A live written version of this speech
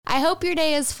I hope your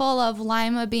day is full of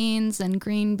lima beans and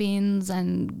green beans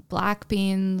and black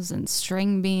beans and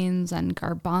string beans and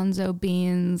garbanzo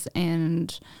beans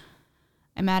and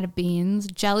I'm out of beans.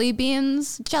 Jelly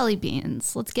beans.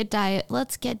 Let's get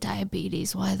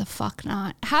diabetes. Why the fuck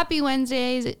not? Happy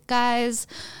Wednesdays, guys.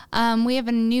 We have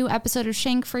a new episode of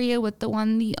Shank for you with the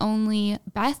one, the only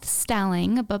Beth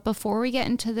Stelling. But before we get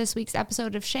into this week's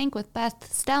episode of Shank with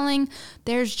Beth Stelling,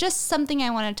 there's just something I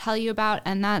want to tell you about,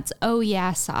 and that's Oh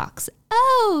Yeah socks.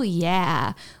 Oh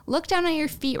yeah. Look down at your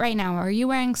feet right now. Are you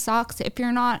wearing socks? If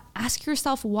you're not, ask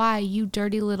yourself why, you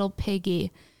dirty little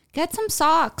piggy. Get some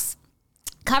socks.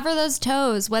 Cover those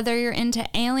toes, whether you're into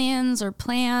aliens or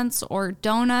plants or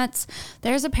donuts.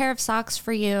 There's a pair of socks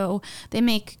for you. They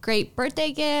make great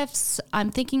birthday gifts. I'm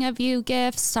thinking of you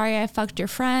gifts. Sorry I fucked your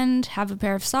friend. Have a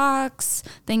pair of socks.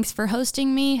 Thanks for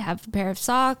hosting me. Have a pair of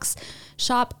socks.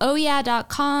 Shop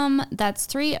ohyeah.com. That's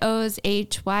 3 O's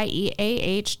HYEAH.com.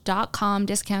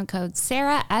 Discount code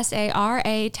Sarah,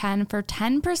 SARA 10 for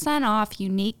 10% off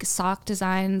unique sock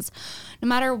designs. No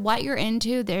matter what you're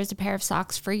into, there's a pair of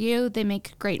socks for you. They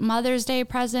make great Mother's Day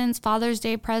presents, Father's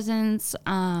Day presents,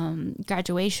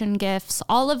 graduation gifts,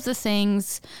 all of the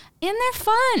things. And they're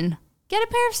fun. Get a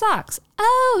pair of socks.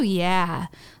 Oh, yeah.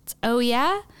 It's oh,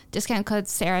 yeah. Discount code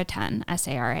Sarah10,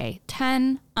 SARA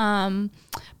 10.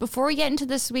 Before we get into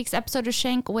this week's episode of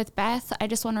Shank with Beth, I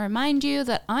just want to remind you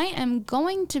that I am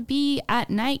going to be at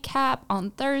Nightcap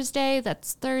on Thursday.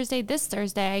 That's this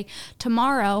Thursday,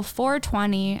 tomorrow,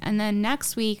 4/20. And then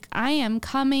next week, I am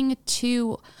coming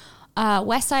to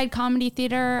West Side Comedy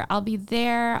Theater. I'll be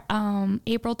there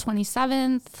April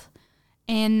 27th.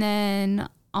 And then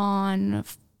on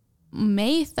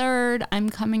May 3rd, I'm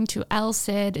coming to El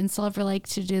Cid in Silver Lake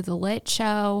to do the Lit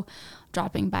Show,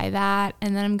 dropping by that.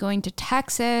 And then I'm going to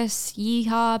Texas,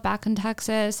 yeehaw, back in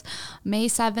Texas, May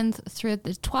 7th through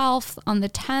the 12th. On the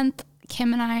 10th,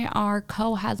 Kim and I are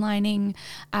co-headlining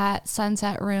at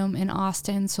Sunset Room in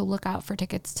Austin, so look out for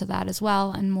tickets to that as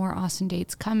well, and more Austin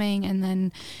dates coming. And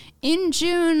then in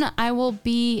June, I will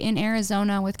be in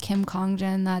Arizona with Kim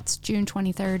Congdon. That's June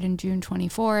 23rd and June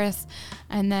 24th.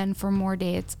 And then for more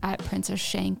dates at Princess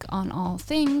Shank on all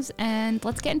things. And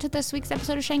let's get into this week's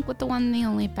episode of Shank with the one and the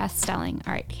only Beth Stelling.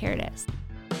 All right, here it is.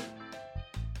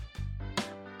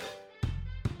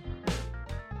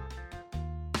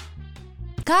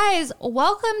 Guys,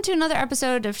 welcome to another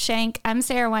episode of Shank. I'm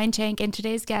Sarah Wineshank, and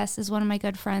today's guest is one of my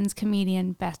good friends,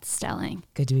 comedian Beth Stelling.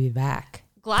 Good to be back.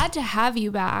 Glad to have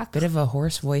you back. Bit of a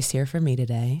hoarse voice here for me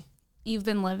today. You've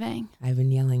been living. I've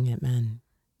been yelling at men.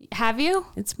 Have you?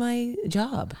 It's my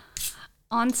job.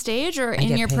 On stage or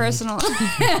in your personal?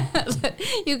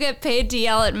 You get paid to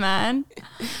yell at men?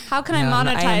 How can I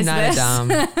monetize this? I am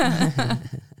not a dom.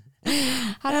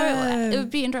 How do it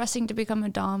would be interesting to become a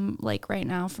dom like right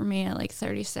now for me at like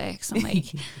 36. I'm like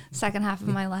second half of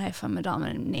my life I'm a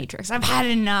dominatrix. I've had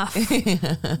enough.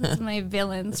 That's my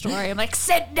villain story. I'm like,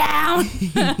 sit down.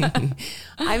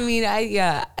 I mean,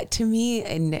 to me,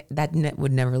 and that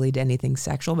would never lead to anything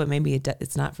sexual, but maybe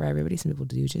it's not for everybody. Some people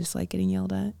do just like getting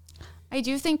yelled at. I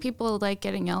do think people like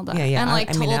getting yelled at and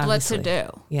like told what to do.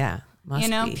 Yeah.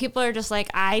 People are just like,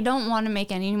 I don't want to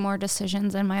make any more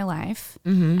decisions in my life.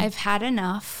 Mm-hmm. I've had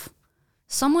enough.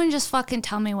 Someone just fucking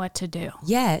tell me what to do.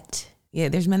 Yet,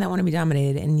 there's men that want to be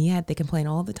dominated, and yet they complain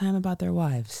all the time about their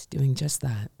wives doing just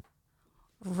that.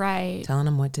 Right. Telling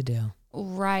them what to do.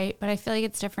 Right. But I feel like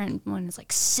it's different when it's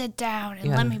like, sit down and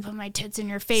let me put my tits in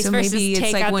your face, so versus maybe it's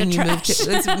take like out when the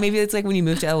trash. Maybe it's like when you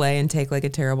move to LA and take like a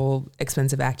terrible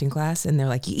expensive acting class, and they're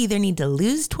like, you either need to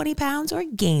lose 20 pounds or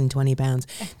gain 20 pounds.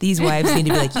 These wives need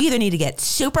to be like, you either need to get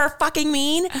super fucking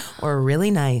mean or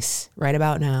really nice right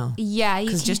about now. Yeah.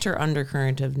 Because just her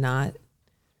undercurrent of not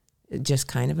just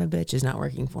kind of a bitch is not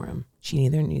working for him. She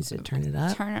either needs to turn it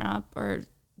up, or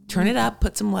turn it up,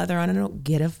 put some leather on it,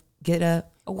 get a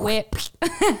whip.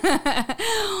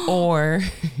 or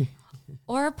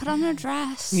put on a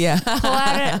dress. Yeah.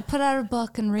 Put out a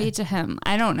book and read to him.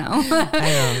 I don't know.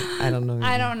 I don't know.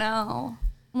 I don't know.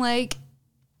 Like,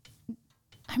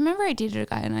 I remember I dated a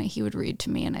guy and he would read to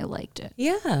me and I liked it.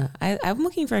 Yeah. I'm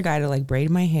looking for a guy to like braid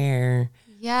my hair.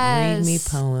 Yes. Read me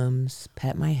poems,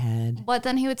 pet my head. But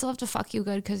then he would still have to fuck you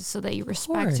good so that you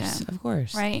respect him. Of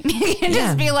course. Right? You can't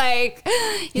just be like,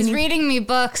 he's reading me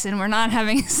books and we're not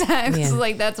having sex. Yeah.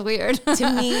 Like, that's weird.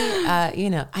 To me,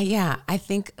 I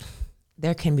think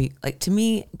there can be, like, to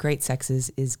me, great sex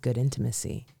is good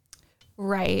intimacy.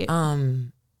 Right.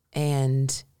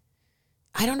 And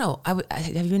I don't know.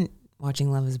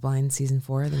 watching Love is Blind season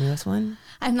 4, the newest one?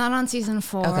 I'm not on season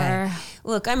 4. Okay.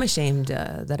 Look, I'm ashamed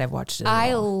that I've watched it.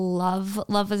 I love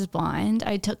Love is Blind.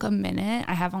 I took a minute.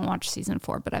 I haven't watched season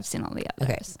 4, but I've seen all the others.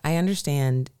 Okay. I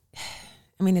understand.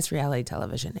 I mean, it's reality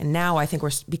television. And now I think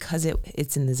because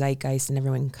it's in the zeitgeist and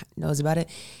everyone knows about it,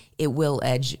 it will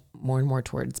edge more and more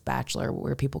towards Bachelor,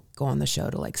 where people go on the show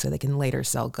to so they can later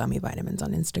sell gummy vitamins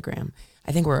on Instagram.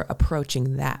 I think we're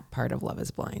approaching that part of Love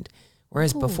is Blind.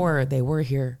 Whereas before, they were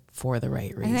here for the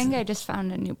right reason. I think I just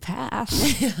found a new path.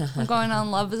 I'm going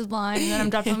on Love is Blind, and then I'm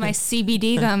dropping my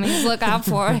CBD gummies. Look out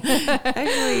for it.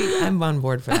 Actually, I'm on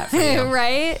board for that for you.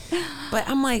 Right? But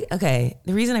I'm like, okay,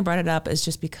 the reason I brought it up is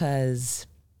just because,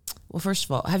 well, first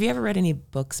of all, have you ever read any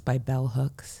books by Bell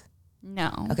Hooks?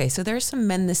 No. Okay, so there's some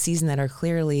men this season that are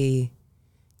clearly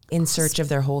in search of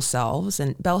their whole selves.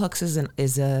 And Bell Hooks is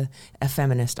a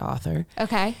feminist author.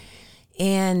 Okay.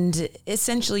 And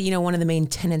essentially, one of the main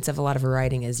tenets of a lot of her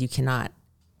writing is you cannot,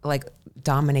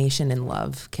 domination and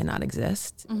love cannot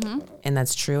exist. Mm-hmm. And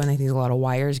that's true. And I think a lot of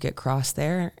wires get crossed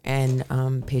there. And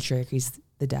patriarchy's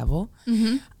the devil.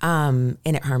 Mm-hmm.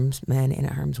 And it harms men and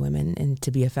it harms women. And to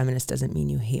be a feminist doesn't mean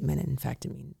you hate men. In fact,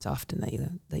 it means often that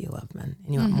you love men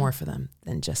and you want more for them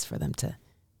than just for them to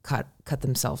cut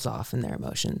themselves off in their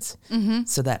emotions,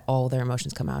 so that all their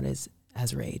emotions come out as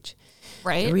rage.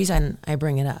 Right. The reason I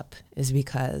bring it up is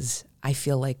because I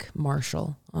feel like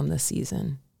Marshall on this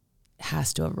season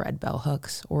has to have read Bell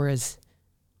Hooks or is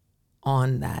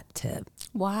on that tip.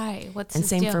 Why? What's and his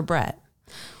same deal? for Brett.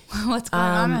 What's going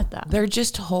on with that? They're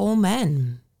just whole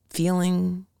men,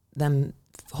 feeling them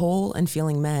whole and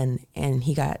feeling men. And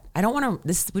I don't want to,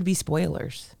 this would be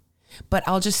spoilers, but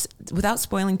I'll just, without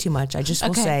spoiling too much, I just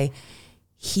will say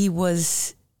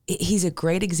he's a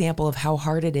great example of how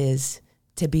hard it is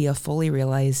to be a fully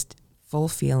realized, full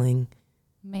feeling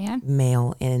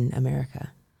male in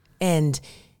America. And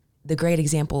the great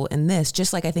example in this,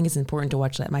 just like I think it's important to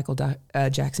watch that Michael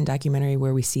Jackson documentary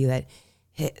where we see that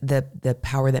the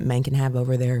power that men can have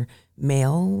over their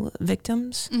male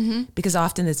victims, because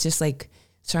often it's just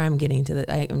sorry, I'm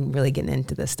really getting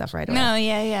into this stuff right away. No,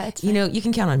 yeah. It's you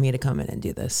can count on me to come in and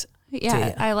do this.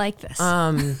 Yeah, I like this.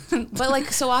 But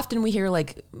so often we hear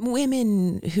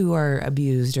women who are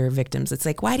abused or victims. It's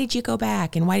why did you go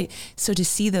back? And why? So to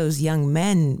see those young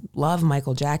men love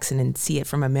Michael Jackson and see it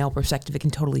from a male perspective, it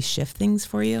can totally shift things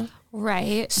for you.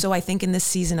 Right. So I think in this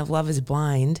season of Love is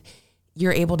Blind,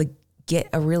 you're able to get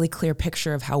a really clear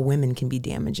picture of how women can be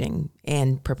damaging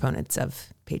and proponents of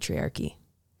patriarchy.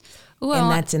 Well,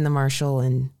 and that's in the Marshall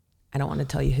and I don't want to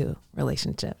tell you who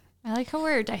relationship. I like how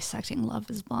we're dissecting Love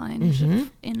is Blind through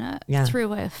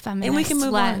a feminist and we can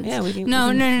move lens. on. Yeah, we can. No.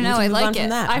 I like it.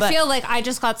 That, I feel like I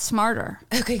just got smarter.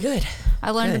 Okay, good.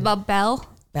 I learned about Bell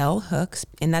Hooks,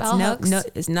 and that's Hooks. no.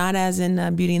 It's not as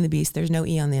in Beauty and the Beast. There's no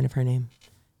E on the end of her name.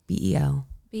 B-E-L.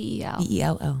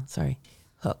 B-E-L-L. Sorry,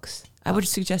 Hooks. I would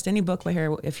suggest any book by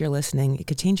her if you're listening. It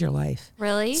could change your life.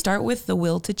 Really? Start with The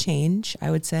Will to Change. I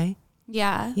would say.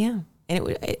 Yeah. Yeah,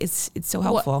 and it's so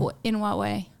helpful. In what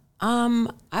way?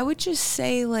 I would just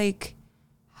say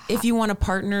if you want a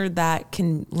partner that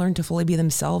can learn to fully be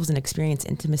themselves and experience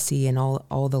intimacy and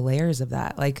all the layers of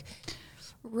that,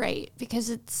 right.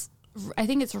 Because I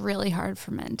think it's really hard for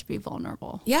men to be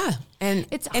vulnerable. Yeah. And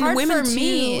it's hard women for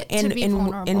me to be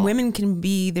vulnerable. And women can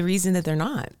be the reason that they're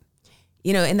not,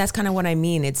 and that's kind of what I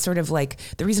mean. It's sort of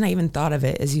the reason I even thought of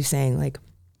it is you saying,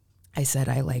 I said,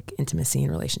 I like intimacy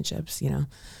in relationships,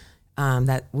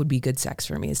 that would be good sex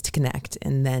for me is to connect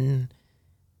and then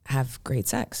have great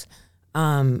sex.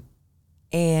 And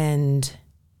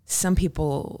some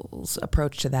people's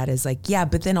approach to that is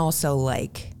but then also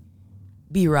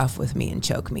be rough with me and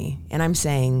choke me. And I'm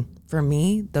saying for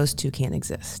me, those two can't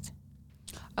exist.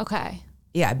 Okay.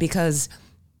 Yeah, because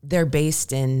they're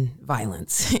based in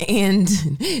violence and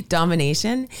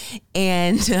domination.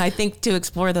 And I think to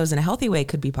explore those in a healthy way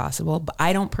could be possible, but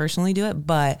I don't personally do it.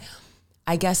 But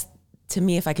I guess to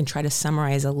me, if I can try to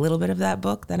summarize a little bit of that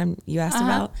book that you asked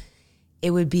about,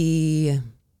 it would be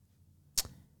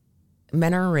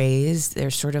men are raised, they're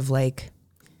sort of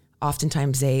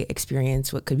oftentimes they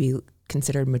experience what could be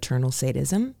considered maternal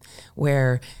sadism,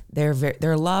 where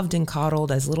they're loved and coddled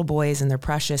as little boys and they're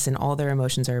precious and all their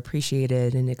emotions are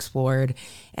appreciated and explored.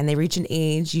 And they reach an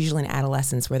age, usually in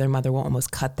adolescence, where their mother will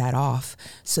almost cut that off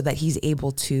so that he's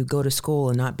able to go to school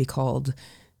and not be called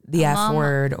the F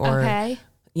word or,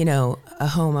 a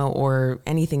homo or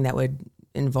anything that would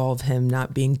involve him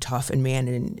not being tough and man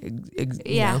and,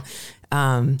 you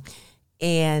know.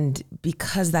 And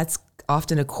because that's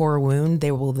often a core wound,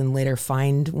 they will then later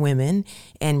find women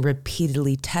and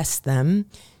repeatedly test them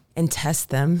and test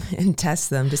them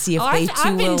to see if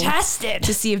I've been tested.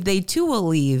 To see if they too will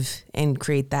leave and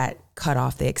create that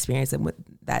cutoff they experience, and with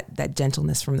that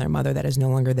gentleness from their mother that is no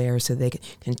longer there, so they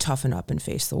can toughen up and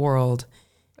face the world.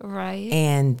 Right.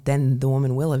 And then the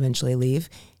woman will eventually leave,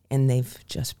 and they've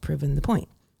just proven the point.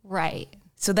 Right.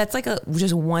 So that's like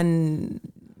just one,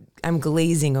 I'm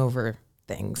glazing over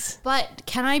things. But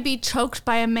can I be choked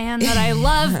by a man that I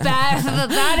love, Beth?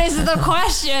 That is the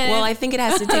question. Well, I think it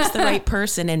has to take the right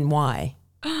person, and why.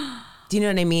 Do you know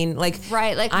what I mean? Like,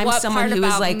 right. Like, I'm what someone part who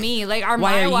about is like, me? Like, are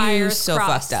why my are wires you so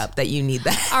crossed? fucked up that you need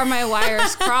that? Are my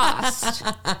wires crossed?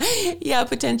 Yeah,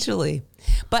 potentially.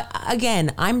 But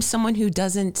again, I'm someone who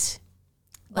doesn't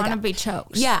want to be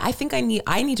choked. Yeah, I think I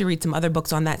need to read some other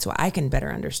books on that so I can better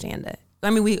understand it. I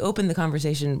mean, we opened the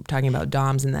conversation talking about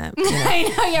DOMs and that. You know. I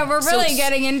know, yeah, we're really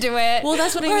getting into it. Well,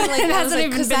 that's what I mean. Like, it hasn't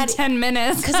even been 10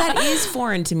 minutes. Because that is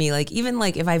foreign to me. Like, even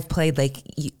like if I've played like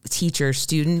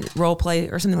teacher-student role play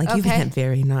or something, like you've been a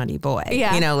very naughty boy.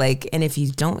 Yeah. You know, like, and if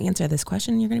you don't answer this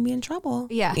question, you're going to be in trouble.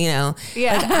 Yeah. You know?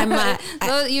 Yeah. Like, I'm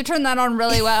not... you turned that on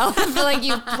really well. I feel like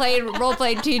you've played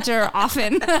role-play teacher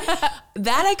often.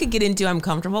 That I could get into, I'm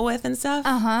comfortable with and stuff.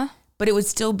 Uh-huh. But it would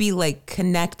still be like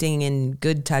connecting and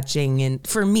good touching. And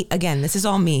for me, again, this is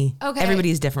all me. Okay.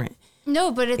 Everybody's different.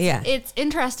 No, but it's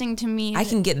interesting to me. I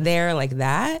can get there like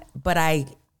that, but I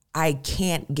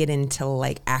can't get into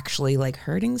like actually like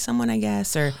hurting someone, I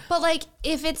guess. But like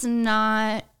if it's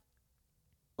not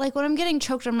like when I'm getting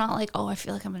choked, I'm not like, oh, I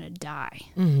feel like I'm gonna die.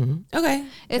 Mm-hmm. Okay.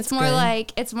 It's more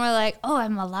like, oh,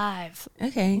 I'm alive.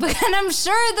 Okay. But and I'm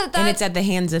sure that and it's at the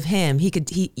hands of him.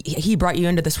 He brought you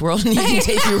into this world, and he can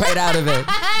take you right out of it.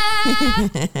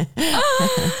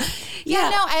 Yeah.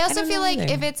 No, I also feel like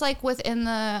if it's like within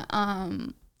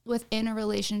the within a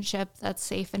relationship that's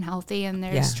safe and healthy, and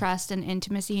there's trust and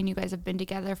intimacy, and you guys have been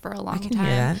together for a long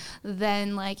time,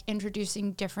 then like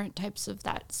introducing different types of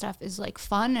that stuff is like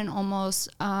fun, and almost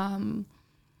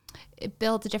it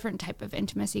builds a different type of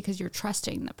intimacy because you're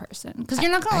trusting the person, because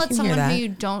you're not going to let someone who you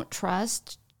don't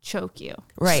trust choke you.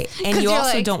 Right. And you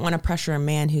also like, don't want to pressure a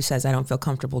man who says, I don't feel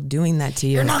comfortable doing that to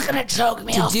you. You're not going to choke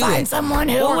me. I'll find someone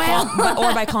who will.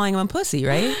 Or by calling him a pussy,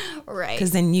 right? Right.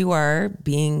 Because then you are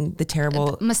being the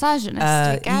terrible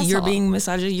misogynistic asshole. You're being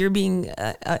misogynist. You're being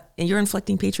you're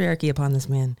inflicting patriarchy upon this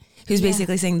man who's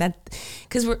basically saying that,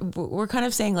 because we're kind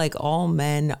of saying like all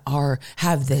men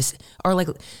have this, or like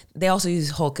they also use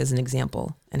Hulk as an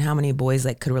example, and how many boys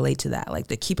like could relate to that, like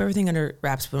they keep everything under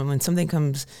wraps, but when something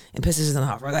comes and pisses them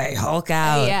off, they Hulk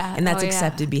out, and that's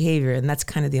accepted behavior, and that's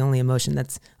kind of the only emotion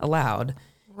that's allowed,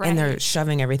 and they're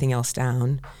shoving everything else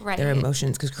down, their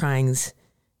emotions, because crying's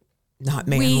not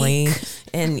manly,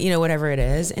 and you know, whatever it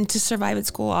is, and to survive at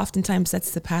school, oftentimes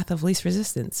that's the path of least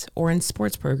resistance, or in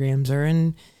sports programs, or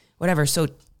in whatever. So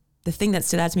the thing that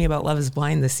stood out to me about Love is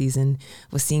Blind this season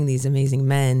was seeing these amazing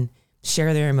men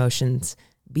share their emotions,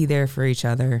 be there for each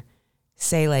other,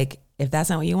 say like, if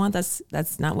that's not what you want,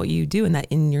 that's not what you do,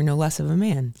 and you're no less of a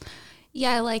man.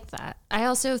 Yeah, I like that. I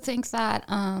also think that,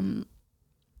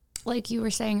 like you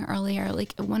were saying earlier,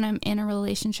 like when I'm in a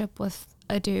relationship with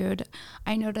a dude,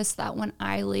 I notice that when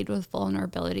I lead with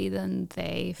vulnerability, then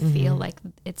they feel like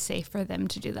it's safe for them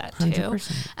to do that too.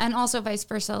 100%. And also vice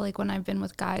versa. Like when I've been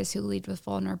with guys who lead with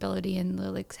vulnerability and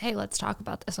they're like, hey, let's talk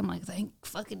about this. I'm like, thank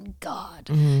fucking God.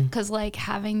 Because like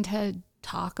having to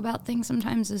talk about things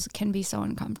sometimes can be so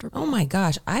uncomfortable. Oh my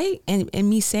gosh. And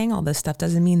me saying all this stuff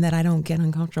doesn't mean that I don't get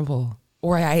uncomfortable,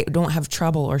 or I don't have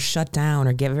trouble, or shut down,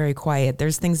 or get very quiet.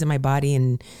 There's things in my body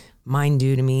and mind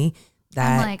do to me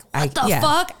that I'm like, what the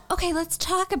fuck? Okay, let's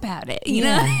talk about it. You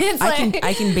know, it's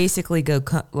I can basically go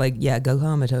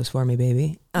comatose for me,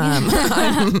 baby.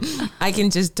 I can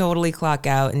just totally clock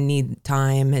out and need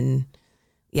time, and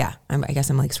I guess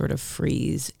I'm like sort of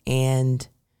freeze, and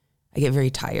I get very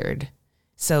tired.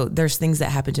 So there's things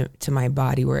that happen to my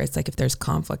body where it's like if there's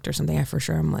conflict or something,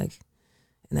 I'm like,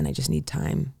 and then I just need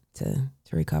time to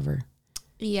recover.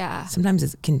 Yeah. Sometimes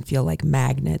it can feel like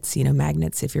magnets. You know,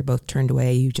 magnets, if you're both turned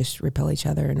away, you just repel each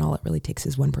other, and all it really takes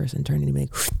is one person turning and be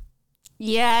like,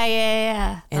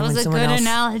 yeah. That was a good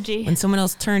analogy. When someone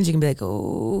else turns, you can be like,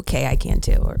 oh, okay, I can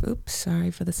too. Or, oops,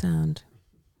 sorry for the sound.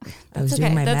 I was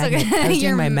doing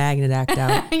my magnet act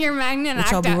out. Your magnet act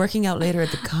out. Which I'll be working out later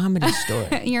at the Comedy Store.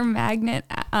 Your magnet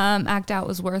act out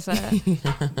was worth it.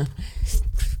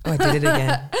 Oh, I did it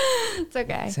again. It's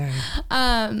okay. Sorry.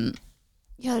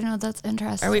 Yeah, no, that's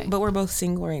interesting. But we're both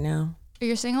single right now.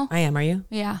 You're single? I am. Are you?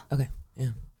 Yeah. Okay. Yeah.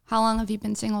 How long have you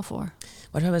been single for?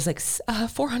 What if I was like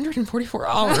 444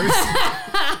 hours?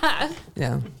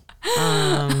 Yeah.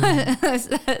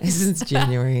 Since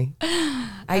January.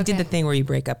 I did the thing where you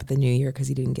break up at the new year because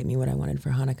he didn't get me what I wanted for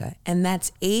Hanukkah. And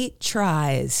that's 8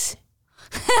 tries.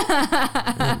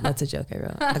 That's a joke I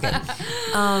wrote. Okay.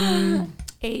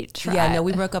 8 tries. Yeah, no,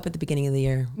 we broke up at the beginning of the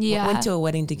year. Yeah. We went to a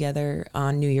wedding together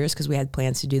on New Year's because we had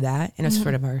plans to do that. And it was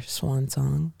sort of our swan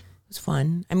song. It was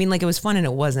fun. I mean, like, it was fun and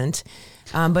it wasn't.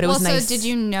 But it was nice. So did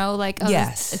you know, like,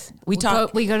 yes, we go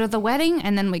to the wedding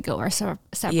and then we go our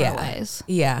separate ways.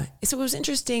 Yeah. So it was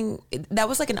interesting. That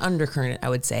was like an undercurrent, I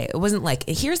would say. It wasn't like,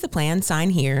 here's the plan,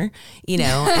 sign here, you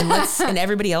know, and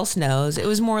everybody else knows. It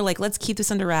was more like, let's keep this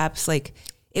under wraps. Like,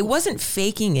 it wasn't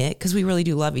faking it because we really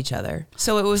do love each other.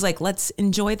 So it was like, let's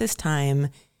enjoy this time.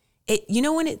 You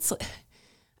know, when it's,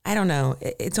 I don't know,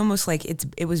 it's almost like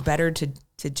it was better to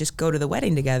just go to the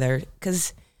wedding together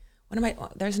because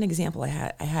there's an example I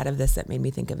had of this that made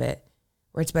me think of it,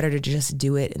 where it's better to just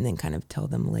do it and then kind of tell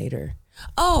them later.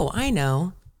 Oh, I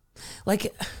know.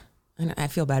 Like, I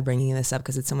feel bad bringing this up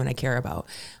because it's someone I care about,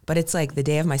 but it's like the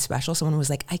day of my special, someone was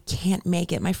like, I can't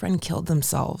make it. My friend killed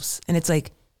themselves. And it's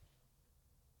like,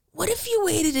 what if you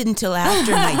waited until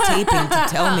after my taping to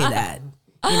tell me that?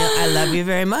 You know, I love you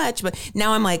very much, but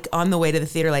now I'm like on the way to the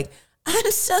theater, like,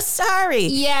 I'm so sorry.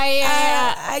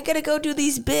 Yeah. I gotta go do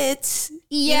these bits.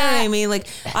 Yeah. You know what I mean? Like,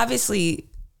 obviously,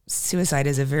 suicide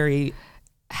is a very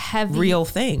heavy, real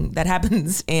thing that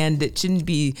happens, and it shouldn't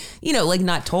be, you know, like,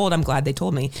 not told. I'm glad they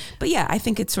told me. But yeah, I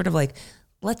think it's sort of like,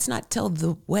 let's not tell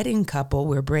the wedding couple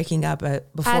we're breaking up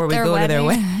before we go to their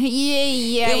wedding.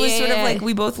 Yeah. It was sort of like,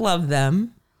 we both love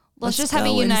them. Let's just have a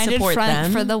united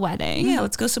front for the wedding. Yeah,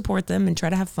 let's go support them and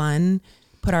try to have fun,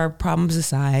 put our problems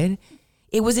aside.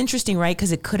 It was interesting, right?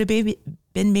 Because it could have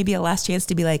been maybe a last chance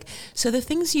to be like, so the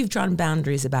things you've drawn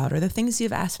boundaries about or the things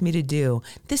you've asked me to do,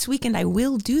 this weekend I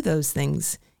will do those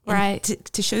things. Right.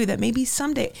 To show you that maybe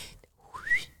someday,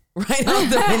 right out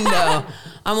the window,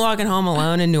 I'm walking home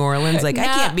alone in New Orleans. Like, no, I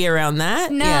can't be around that.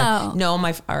 No. Yeah.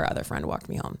 No, our other friend walked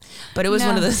me home. But it was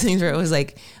one of those things where it was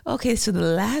like, okay, so the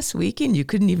last weekend you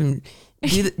couldn't even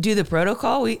do the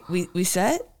protocol we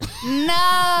set?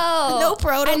 No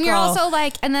protocol. And you're also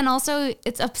like, and then also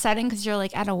it's upsetting because you're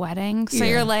like at a wedding, so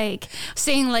you're like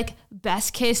saying like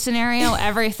best case scenario,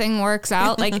 everything works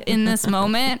out like in this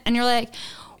moment, and you're like,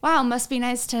 wow, must be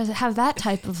nice to have that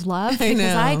type of love because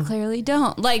I clearly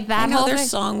don't. Like that. I know their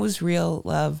song was Real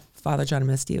Love. Father John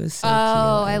and Misty was so cute.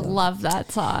 I love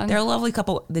that song. They're a lovely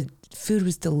couple. The food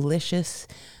was delicious.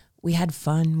 We had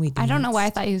fun. We danced. I don't know why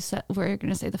I thought you were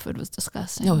going to say the food was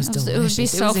disgusting. No, it was delicious. It would be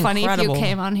so funny incredible. If you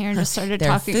came on here and just started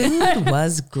talking. Their food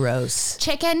was gross.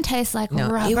 Chicken tastes like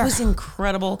rubber. It was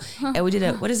incredible. And we did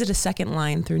a second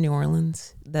line through New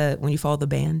Orleans? When you follow the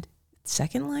band?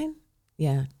 Second line?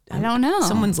 Yeah. I don't know.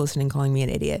 Someone's listening calling me an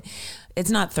idiot.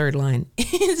 It's not third line.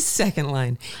 It's second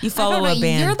line. You follow a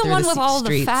band. You're the one with all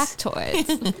streets. the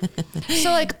factoids.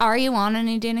 So, like, are you on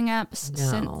any dating apps?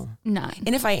 No. None.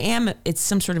 And if I am, it's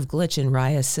some sort of glitch in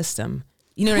Raya's system.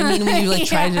 You know what I mean? When you like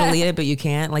try to delete it, but you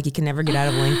can't. Like, you can never get out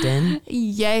of LinkedIn.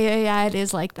 Yeah. It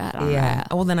is like that. Yeah.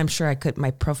 Well, then I'm sure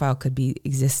my profile could be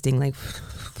existing like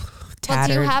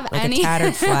tattered, do you have like a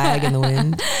tattered flag in the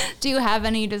wind. Do you have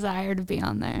any desire to be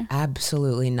on there?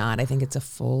 Absolutely not. I think it's a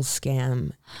full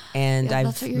scam. And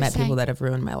I've met people that have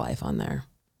ruined my life on there.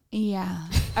 Yeah.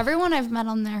 Everyone I've met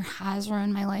on there has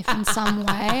ruined my life in some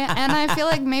way. And I feel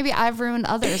like maybe I've ruined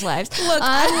others' lives. Look,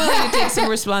 I'm willing to take some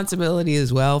responsibility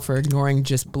as well for ignoring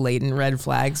just blatant red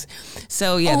flags.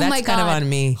 So yeah, that's kind of on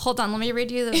me. Hold on. Let me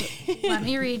read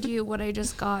you what I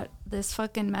just got. This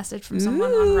fucking message from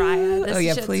someone on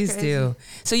Raya. Please crazy. do.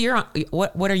 So you're on,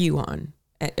 what are you on?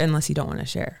 Unless you don't want to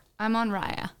share. I'm on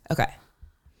Raya. Okay.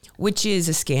 Which is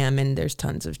a scam, and there's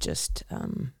tons of just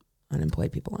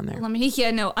unemployed people on there.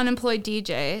 Unemployed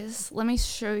DJs. Let me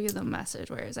show you the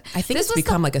message. Where is it? I think it's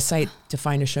become like a site to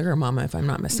find a sugar mama, if I'm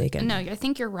not mistaken. No, I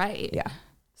think you're right. Yeah.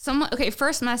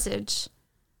 First message.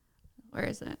 Where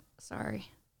is it? Sorry.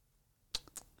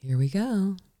 Here we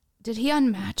go. Did he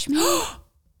unmatch me?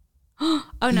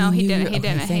 Oh no, he didn't. He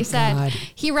didn't. He said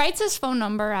he writes his phone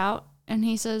number out and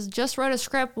he says, just wrote a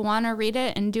script, want to read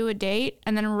it and do a date,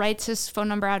 and then writes his phone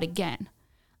number out again.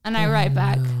 And I write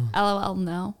back, LOL,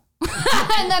 no.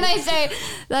 And then I say,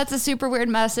 that's a super weird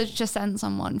message to send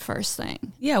someone first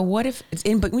thing. Yeah, what if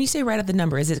but when you say write out the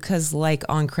number, is it because like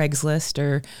on Craigslist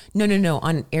or no,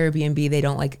 on Airbnb, they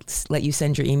don't like let you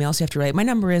send your email, so you have to write, my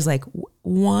number is like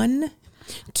 1,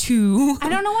 2. I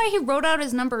don't know why he wrote out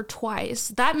his number twice.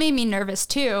 That made me nervous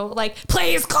too. Like,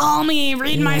 please call me,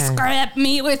 read my script,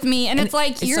 meet with me. And it's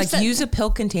like, use a pill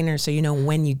container so you know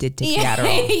when you did take the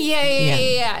Adderall.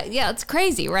 Yeah, it's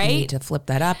crazy, right? You need to flip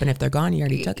that up, and if they're gone, you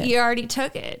already took it. You already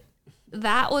took it.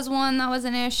 that was one that was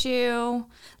an issue.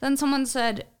 Then someone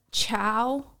said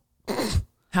ciao.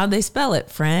 How'd they spell it?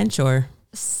 French or?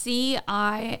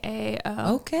 CIAO.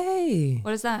 Okay.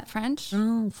 What is that? French?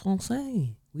 Oh,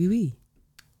 français. Oui, oui.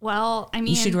 Well, I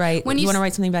mean, You should write. You want to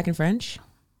write something back in French?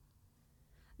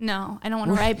 No, I don't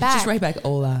want to write back. Just write back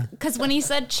hola. Because when he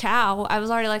said ciao, I was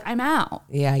already like, I'm out.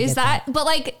 Yeah, I get that. But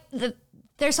like,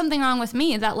 there's something wrong with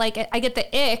me that like I get the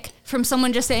ick from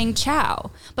someone just saying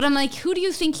ciao. But I'm like, who do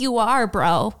you think you are,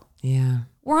 bro? Yeah.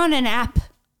 We're on an app.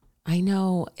 I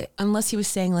know. Unless he was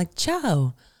saying like,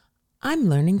 ciao, I'm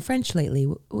learning French lately.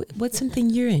 What's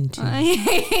something you're into?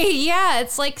 Yeah,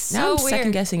 it's like so now I'm weird.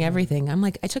 second guessing everything. I'm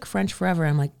like, I took French forever.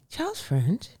 I'm like, ciao's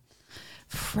French.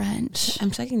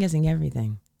 I'm second guessing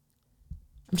everything.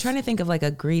 I'm trying to think of like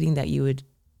a greeting that you would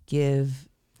give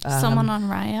someone on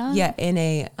Raya. Yeah, in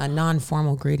a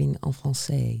non-formal greeting en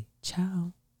français.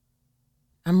 Ciao.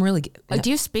 I'm really. Do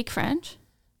you speak French?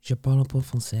 Je parle pas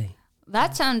français.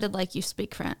 That sounded like you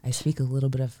speak French. I speak a little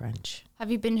bit of French.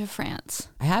 Have you been to France?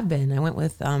 I have been. I went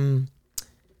with the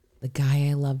guy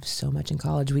I loved so much in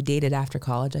college. We dated after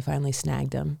college. I finally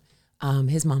snagged him.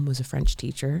 His mom was a French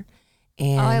teacher,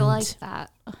 and I like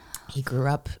that. He grew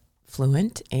up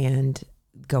fluent and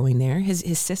going there.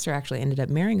 His sister actually ended up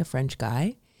marrying a French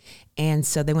guy, and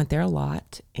so they went there a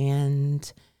lot.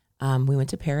 And we went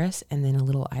to Paris and then a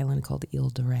little island called Ile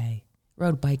de Ré.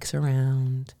 Rode bikes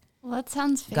around. Well, that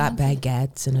sounds fancy. Got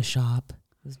baguettes in a shop.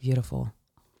 It was beautiful.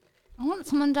 I want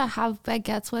someone to have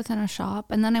baguettes with in a shop,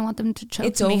 and then I want them to choke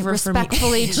it's me. Over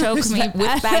respectfully for me. choke me.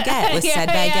 With baguette. With said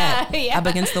baguette. Up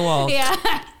against the wall. Yeah.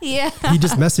 He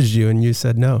just messaged you and you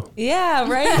said no. Yeah,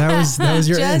 right. That was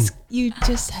your end. You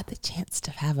just had the chance to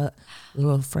have a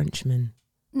little Frenchman.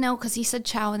 No, because he said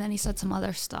ciao and then he said some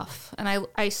other stuff. And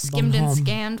I skimmed and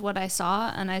scanned what I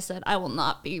saw, and I said, I will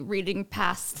not be reading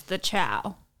past the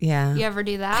ciao. Yeah. You ever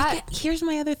do that? Here's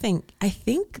my other thing. I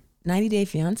think 90 Day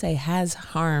Fiancé has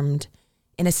harmed,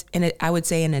 I would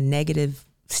say in a negative,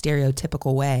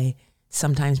 stereotypical way,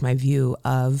 sometimes my view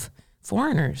of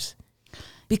foreigners.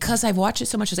 Because I've watched it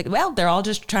so much, it's like, well, they're all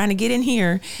just trying to get in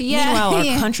here. Yeah. Meanwhile,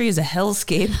 our country is a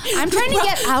hellscape. I'm trying to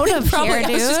get out of here, dude.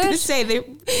 I was just going to say,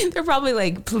 they're probably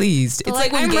like pleased. It's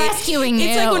like when I'm rescuing you.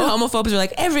 It's like when homophobes are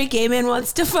like, every gay man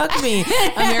wants to fuck me.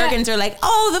 Americans are like,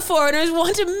 oh, the foreigners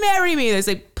want to marry me. It's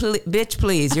like, bitch,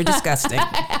 please, you're disgusting.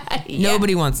 Yeah.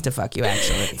 Nobody wants to fuck you,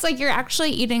 actually. It's like you're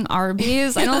actually eating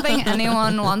Arby's. I don't think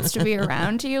anyone wants to be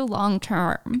around you long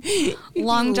term.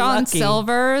 Long John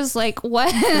Silver's, like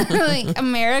what? Like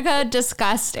America,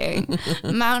 disgusting.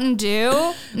 Mountain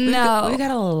Dew, no. We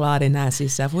got a lot of nasty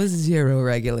stuff with zero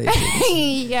regulations.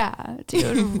 Yeah,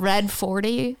 dude. Red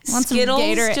 40.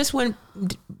 Skittles just went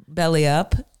belly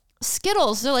up.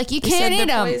 Skittles, they're like, you can't eat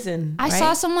them. Poison, I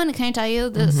saw someone, can I tell you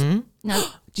this? Mm-hmm. No.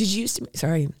 Did you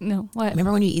sorry. No, what?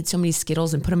 Remember when you eat so many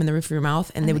Skittles and put them in the roof of your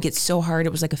mouth and they would get so hard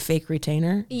it was like a fake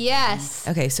retainer? Yes.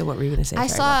 Okay, so what were you going to say? I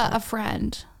saw a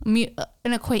friend,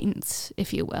 an acquaintance,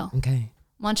 if you will. Okay.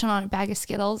 Munching on a bag of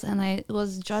Skittles, and I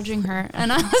was judging her,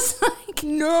 and I was like,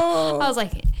 no. I was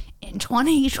like, in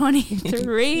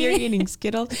 2023, you're eating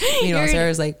Skittles. Meanwhile,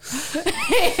 Sarah's like,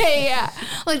 yeah,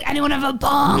 like anyone have a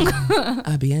bong?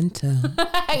 Abienta.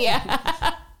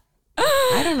 Yeah.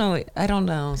 I don't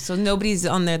know. So nobody's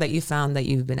on there that you found that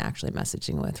you've been actually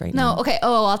messaging with right now? No. Okay.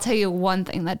 Oh, I'll tell you one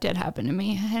thing that did happen to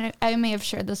me. I may have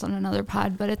shared this on another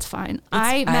pod, but it's fine.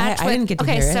 I didn't get to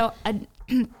hear it. So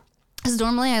because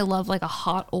normally I love like a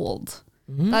hot old.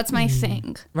 That's my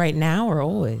thing. Right now or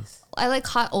always? I like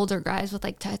hot older guys with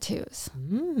like tattoos.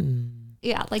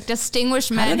 Yeah, like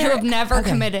distinguished men who have never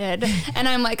committed. And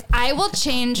I'm like, I will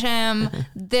change him.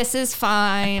 This is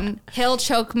fine. He'll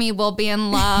choke me. We'll be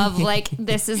in love. Like,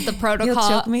 this is the protocol.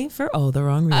 He'll choke me for all the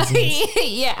wrong reasons.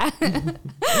 Yeah.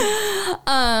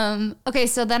 Okay,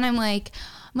 so then I'm like,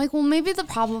 well, maybe the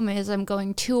problem is I'm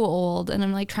going too old and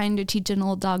I'm like trying to teach an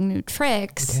old dog new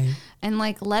tricks. Okay. And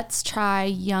like, let's try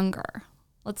younger.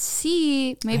 Let's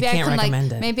see. Maybe I can like,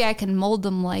 maybe I can mold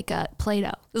them like a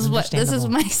Play-Doh. This is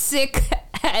my sick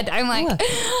head. I'm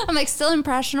like still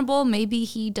impressionable. Maybe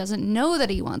he doesn't know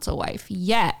that he wants a wife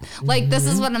yet. Like, this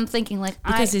is what I'm thinking. Like,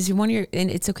 because is one of your,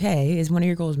 and it's okay. Is one of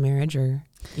your goals marriage or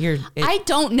I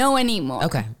don't know anymore.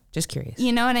 Okay. Just curious.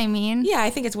 You know what I mean? Yeah.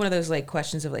 I think it's one of those like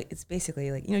questions of like, it's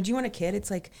basically like, do you want a kid? It's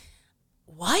like,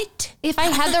 what? If I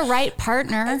had the right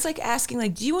partner. It's like asking,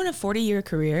 like, do you want a 40-year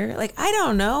career? Like, I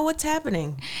don't know. What's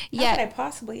happening? How could I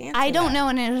possibly answer I don't know,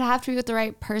 and it would have to be with the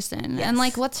right person. Yes. And,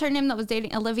 like, what's her name that was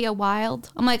dating? Olivia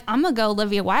Wilde? I'm like, I'm going to go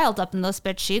Olivia Wilde up in this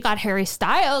bitch. She got Harry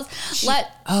Styles.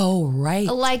 Oh, right.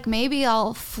 Like, maybe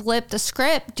I'll flip the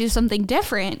script, do something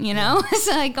different, you know?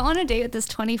 So I go on a date with this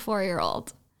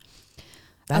 24-year-old.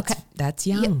 That's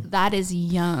young. Yeah, that is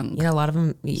young. You know, a lot of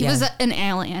them. He was an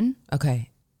alien. Okay.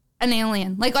 An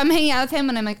alien. Like, I'm hanging out with him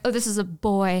and I'm like, oh, this is a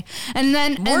boy. And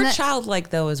then more childlike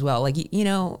though as well. Like, you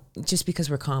know, just because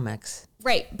we're comics.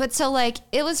 Right. But so like,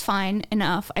 it was fine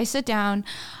enough. I sit down.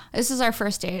 This is our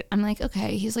first date. I'm like,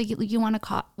 okay. He's like, you want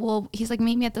a well, he's like,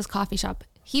 meet me at this coffee shop.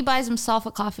 He buys himself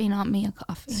a coffee, not me a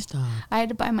coffee. Stop. I had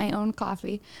to buy my own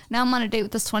coffee. Now I'm on a date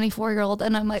with this 24-year-old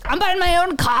and I'm like, I'm buying my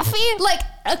own coffee? Like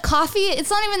a coffee, it's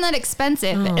not even that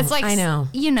expensive. Oh, it's like, I know.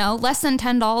 You know, less than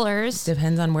 $10.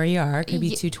 Depends on where you are. It could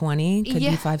be $220, could be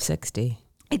 $560.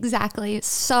 Exactly.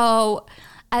 So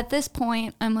at this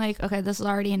point, I'm like, okay, this is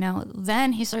already a no.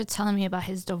 Then he starts telling me about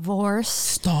his divorce.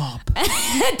 Stop.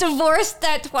 Divorced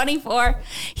at 24.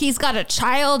 He's got a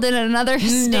child in another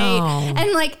state. No.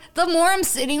 And like, the more I'm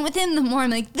sitting with him, the more I'm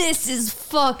like, this is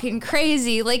fucking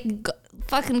crazy. Like,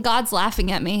 fucking God's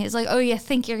laughing at me. He's like, oh, you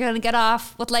think you're going to get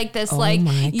off with like this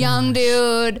young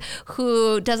dude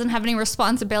who doesn't have any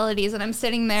responsibilities. And I'm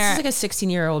sitting there. It's like a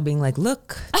 16-year-old being like,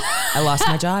 look, I lost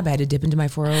my job. I had to dip into my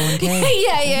 401k.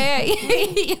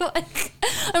 Yeah.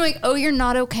 I'm like, oh, you're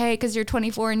not okay because you're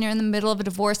 24 and you're in the middle of a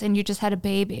divorce and you just had a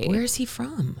baby. Where's he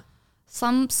from?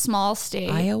 Some small state.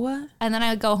 Iowa? And then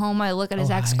I go home, I look at his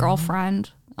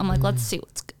ex-girlfriend. I'm like, let's see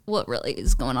what really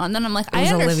is going on. Then I'm like, it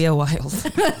was Olivia Wilde.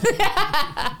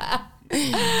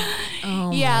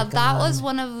 Yeah, that was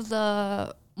one of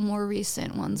the more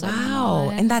recent ones. Wow.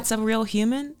 And that's a real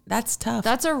human? That's tough.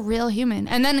 That's a real human.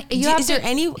 And then is there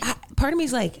any part of me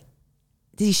is like,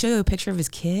 did he show you a picture of his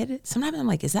kid? Sometimes I'm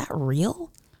like, is that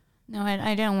real? No,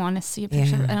 I didn't want to see a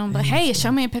picture. Yeah, I'm like, hey,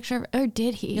 show me a picture. Or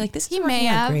did he? You're like, this is working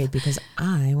out great because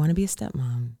I want to be a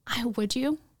stepmom. Would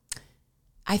you?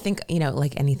 I think, you know,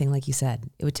 like anything, like you said,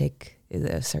 it would take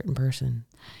a certain person.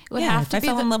 It would have if to I be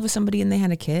fell in love with somebody and they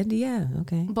had a kid,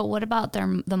 okay. But what about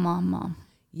the mom?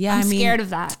 Yeah, I'm scared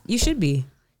of that. You should be.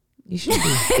 You should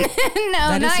be.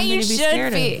 No, not you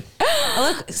should be.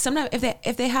 Look, sometimes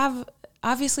if they have,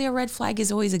 obviously a red flag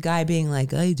is always a guy being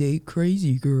like, I date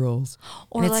crazy girls.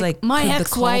 Or and it's like my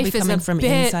ex-wife is coming from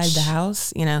bitch. Inside the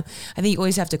house. You know, I think you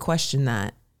always have to question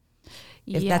that.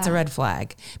 If that's a red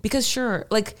flag. Because sure,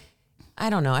 like, I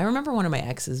don't know. I remember one of my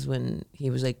exes when he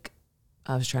was like,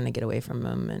 I was trying to get away from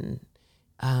him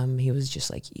and he was just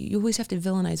like, you always have to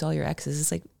villainize all your exes.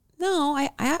 It's like, no,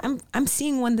 I'm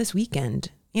seeing one this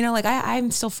weekend. You know, like I'm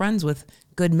still friends with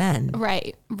good men.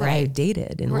 Right. That I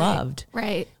dated and loved.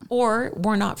 Right. Or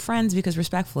we're not friends because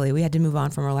respectfully, we had to move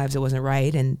on from our lives. It wasn't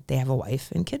right. And they have a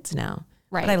wife and kids now.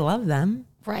 Right. But I love them.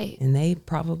 Right. And they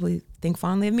probably think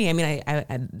fondly of me. I mean,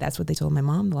 I that's what they told my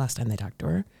mom the last time they talked to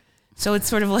her. So it's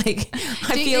sort of like,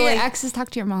 I feel like exes talk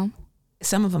to your mom?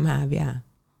 Some of them have, yeah.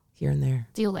 Here and there.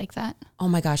 Do you like that? Oh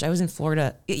my gosh, I was in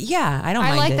Florida. Yeah, I don't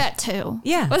mind it. I like that too.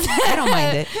 Yeah, I don't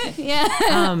mind it. Yeah.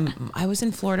 I was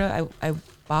in Florida. I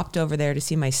bopped over there to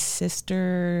see my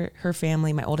sister, her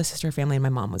family, my oldest sister, her family, and my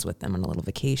mom was with them on a little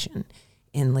vacation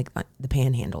in like the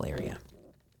Panhandle area.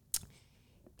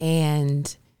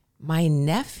 And my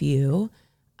nephew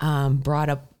brought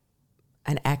up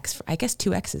an ex, I guess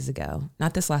 2 exes ago.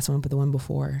 Not this last one, but the one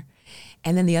before.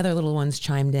 And then the other little ones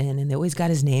chimed in and they always got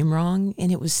his name wrong.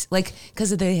 And it was like, because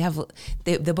they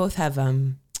both have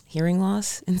hearing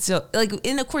loss. And so like,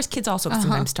 and of course kids also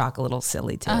sometimes talk a little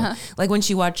silly too. Like when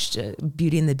she watched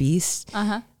Beauty and the Beast,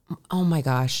 oh my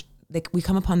gosh. Like we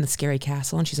come upon the scary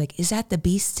castle and she's like, is that the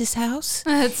Beast's house?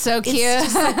 That's so cute.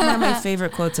 It's just like one of my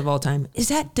favorite quotes of all time. Is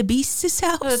that the Beast's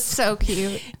house? That's so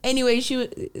cute. Anyway,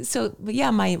 but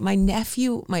yeah, my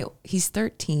nephew, he's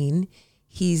 13.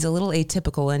 He's a little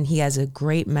atypical and he has a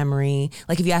great memory.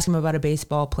 Like if you ask him about a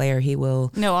baseball player, he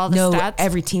will know all the stats.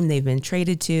 Every team they've been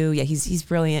traded to. Yeah, he's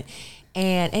brilliant.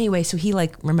 And anyway, so he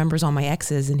like remembers all my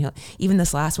exes and even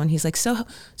this last one, he's like, so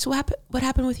what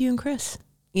happened with you and Chris?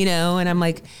 You know, and I'm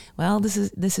like, well, this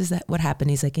is that what happened.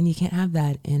 He's like, and you can't have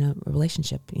that in a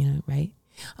relationship, you know, right?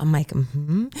 I'm like,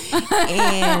 and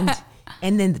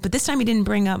then, but this time he didn't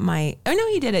bring up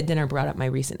he did at dinner, brought up my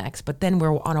recent ex, but then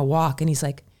we're on a walk and he's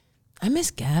like, I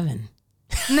miss Gavin.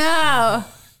 No.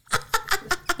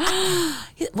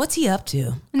 What's he up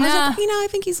to? No. I was like, I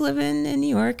think he's living in New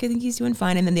York. I think he's doing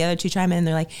fine. And then the other 2 chime in and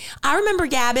they're like, I remember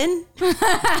Gavin.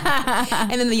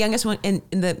 And then the youngest one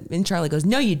and Charlie goes,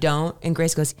 no, you don't. And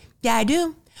Grace goes, yeah, I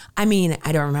do. I mean,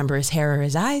 I don't remember his hair or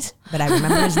his eyes, but I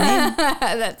remember his name.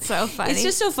 That's so funny. It's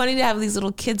just so funny to have these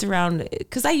little kids around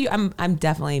because I'm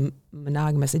definitely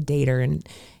monogamous, a dater, and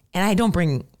I don't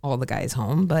bring all the guys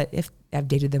home, but if I've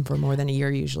dated them for more than a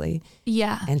year usually.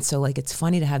 Yeah. And so like it's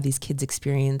funny to have these kids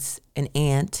experience an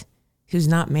aunt who's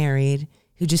not married,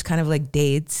 who just kind of like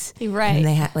dates. Right. And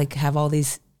they have all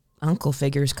these uncle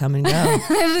figures come and go.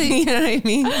 You know what I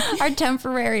mean? Our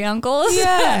temporary uncles.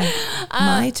 Yeah.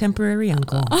 My temporary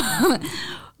uncle. I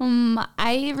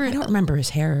don't remember his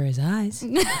hair or his eyes.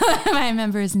 I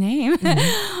remember his name.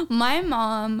 Mm-hmm. My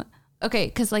mom, okay,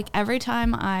 because like every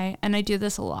time and I do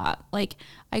this a lot, like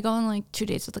I go on like 2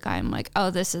 dates with a guy, I'm like, oh,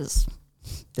 this is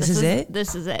it?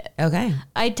 This is it. Okay.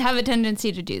 I have a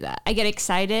tendency to do that. I get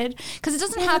excited because it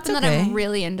doesn't happen that I'm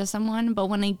really into someone, but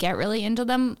when I get really into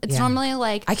them, it's normally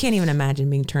like... I can't even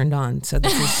imagine being turned on, so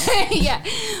this is... Yeah,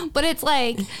 but it's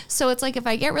like, so it's like if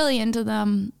I get really into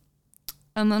them,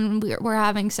 and then we're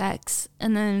having sex,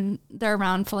 and then they're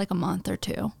around for like a month or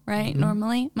two, right? Mm-hmm.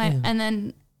 Normally, and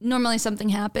then normally something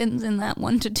happens in that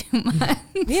 1 to 2 months.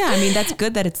 Yeah, I mean that's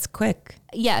good that it's quick.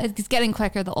 Yeah, it's getting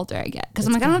quicker the older I get because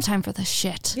I'm like, I don't have time for this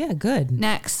shit. Yeah, good.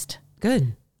 Next,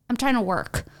 good. I'm trying to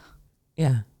work.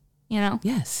 Yeah, you know.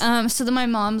 Yes. So then my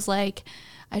mom's like,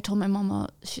 I told my mama,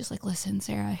 she's like, listen,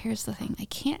 Sarah, here's the thing. I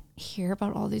can't hear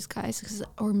about all these guys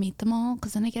or meet them all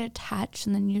because then I get attached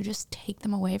and then you just take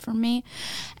them away from me.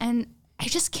 And I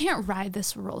just can't ride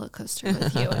this roller coaster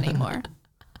with you anymore.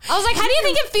 I was like, how do you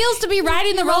think it feels to be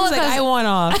riding the roller coaster? Like, I want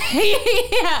off.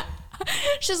 Yeah.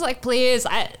 She's like, please,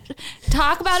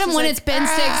 talk about him when it's been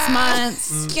 6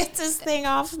 months. Get this thing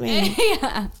off me.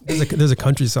 Yeah. There's a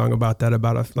country song about that,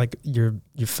 about like your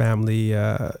family,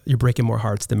 you're breaking more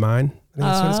hearts than mine. I think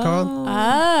that's what it's called.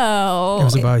 Oh. It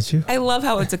was about you. I love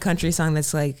how it's a country song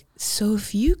that's like, so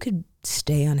if you could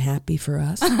stay unhappy for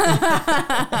us,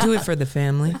 do it for the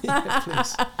family. Yeah,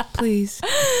 please.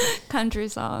 Country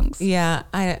songs. Yeah.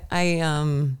 I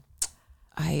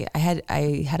had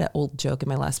an old joke in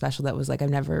my last special that was like, I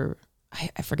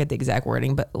forget the exact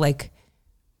wording, but like,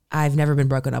 I've never been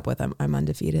broken up with. I'm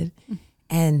undefeated.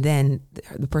 And then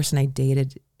the person I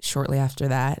dated shortly after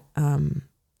that,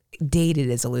 dated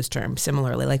is a loose term.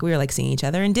 Similarly, like we were like seeing each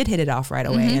other and did hit it off right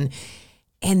away. Mm-hmm.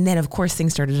 And then of course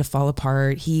things started to fall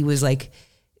apart. He was like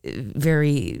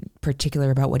very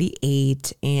particular about what he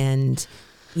ate and,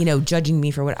 you know, judging me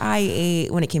for what I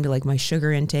ate when it came to like my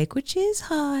sugar intake, which is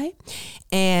high.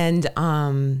 And,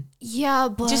 yeah,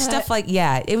 but just stuff like,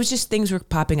 it was just things were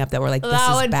popping up that were like, this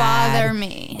that is would bad. bother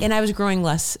me. And I was growing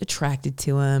less attracted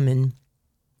to him. And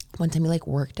one time he like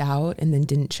worked out and then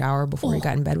didn't shower before he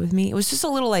got in bed with me. It was just a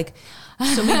little like,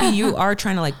 so maybe you are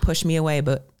trying to like push me away,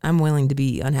 but I'm willing to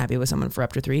be unhappy with someone for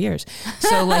up to 3 years.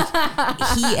 So like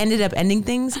he ended up ending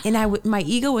things and my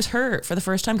ego was hurt for the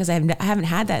first time because I haven't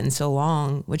had that in so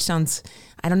long, which sounds,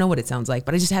 I don't know what it sounds like,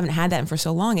 but I just haven't had that in for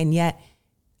so long. And yet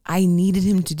I needed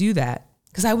him to do that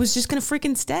because I was just going to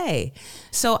freaking stay.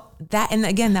 So that, and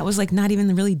again, that was like not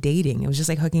even really dating. It was just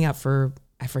like hooking up for,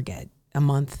 I forget, a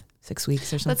month. 6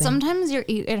 weeks or something. But sometimes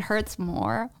it hurts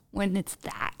more when it's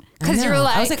that. Because you're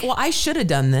like... I was like, well, I should have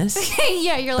done this.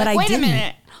 Yeah, you're like, wait a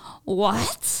minute.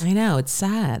 What? I know, it's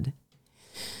sad.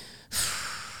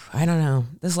 I don't know.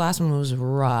 This last one was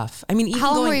rough. I mean, even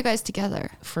how long were you guys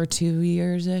together? For 2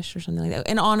 years-ish or something like that.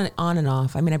 And on and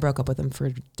off. I mean, I broke up with him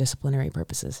for disciplinary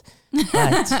purposes.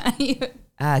 But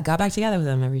got back together with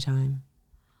him every time.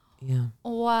 Yeah.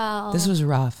 Wow. This was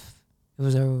rough. It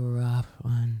was a rough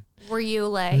one. Were you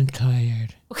like... I'm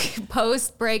tired.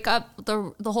 Post breakup,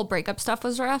 the whole breakup stuff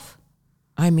was rough?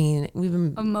 I mean, we've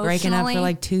been breaking up for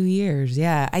like 2 years.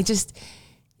 Yeah.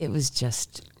 It was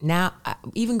just, now,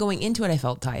 even going into it, I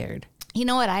felt tired. You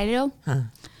know what I do? Huh?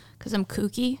 Because I'm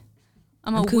kooky.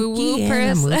 I'm a woo-woo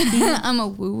person. I'm a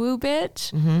woo-woo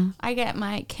bitch. Mm-hmm. I get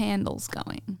my candles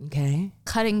going. Okay.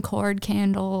 Cutting cord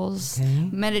candles,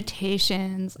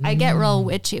 meditations. I get real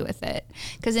witchy with it.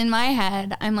 Because in my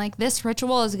head, I'm like, this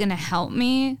ritual is going to help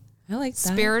me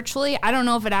spiritually. I don't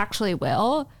know if it actually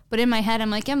will. But in my head, I'm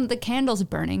like, the candle's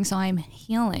burning, so I'm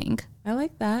healing. I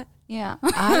like that. Yeah.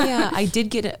 I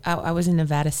did I was in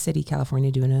Nevada City, California,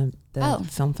 doing the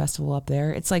film festival up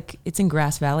there. It's in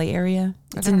Grass Valley area.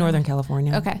 It's in Northern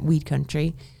California. Okay. Weed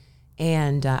country.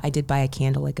 And I did buy a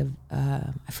candle, like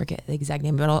I forget the exact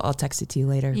name, but I'll text it to you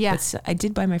later. Yeah. But I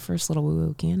did buy my first little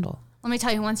woo-woo candle. Let me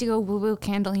tell you, once you go woo-woo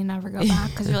candle, you never go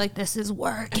back because you're like, this is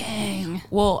working.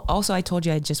 Well, also, I told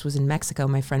you I just was in Mexico.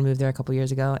 My friend moved there a couple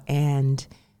years ago and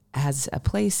has a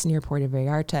place near Puerto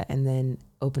Vallarta and then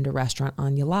opened a restaurant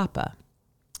on Yelapa,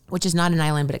 which is not an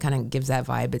island, but it kind of gives that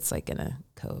vibe. It's like in a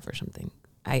cove or something.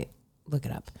 I look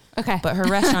it up. Okay. But her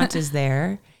restaurant is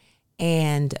there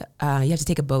and you have to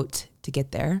take a boat to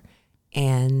get there.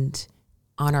 And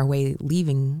on our way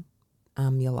leaving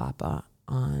Yelapa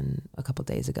on a couple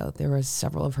days ago, there was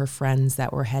several of her friends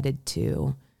that were headed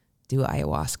to do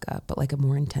ayahuasca, but like a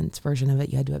more intense version of it.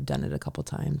 You had to have done it a couple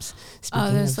times.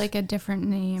 There's like a different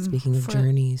name. Speaking of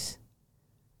journeys.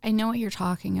 I know what you're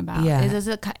talking about. Yeah.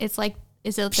 It's like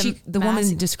Is it the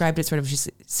woman described it sort of just,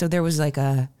 so there was like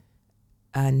a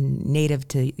native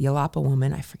to Yalapa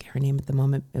woman. I forget her name at the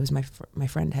moment. It was my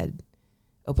friend had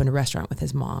opened a restaurant with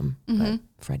his mom, but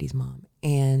Freddie's mom.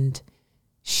 And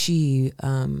she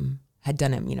had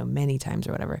done it, many times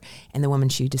or whatever. And the woman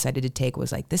she decided to take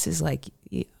was like, this is like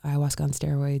ayahuasca on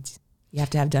steroids. You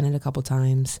have to have done it a couple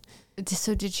times.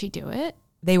 So did she do it?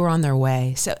 They were on their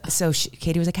way. So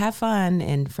Katie was like, have fun.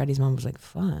 And Freddie's mom was like,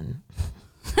 fun?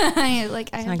 It's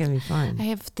not going to be fun. I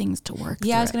have things to work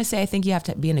Yeah, I was going to say, I think you have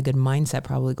to be in a good mindset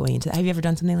probably going into that. Have you ever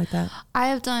done something like that? I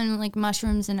have done like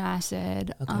mushrooms and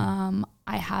acid. Okay.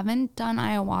 I haven't done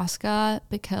ayahuasca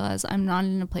because I'm not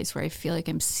in a place where I feel like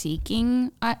I'm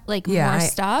seeking more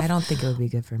stuff. I don't think it would be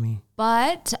good for me.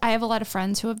 But I have a lot of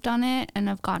friends who have done it and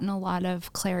I've gotten a lot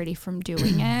of clarity from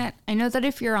doing it. I know that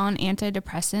if you're on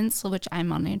antidepressants, which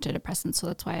I'm on antidepressants, so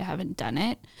that's why I haven't done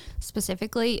it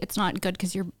specifically, it's not good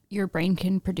because your brain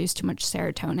can produce too much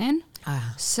serotonin.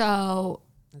 So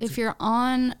if you're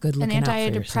on an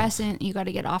antidepressant, you got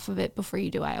to get off of it before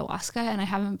you do ayahuasca. And I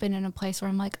haven't been in a place where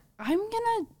I'm like, I'm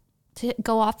going to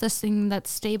go off this thing that's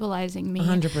stabilizing me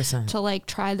 100% to like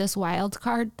try this wild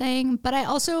card thing. But I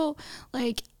also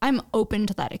like, I'm open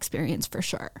to that experience for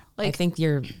sure. Like, I think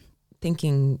you're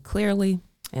thinking clearly,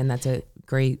 and that's a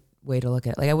great way to look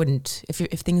at it. Like I wouldn't, if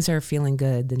things are feeling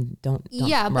good, then don't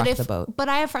rock the boat. But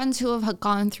I have friends who have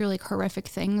gone through like horrific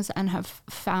things and have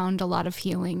found a lot of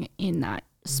healing in that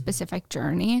specific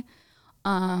journey.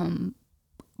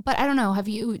 But I don't know, have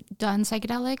you done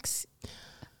psychedelics?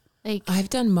 Like I've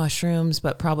done mushrooms,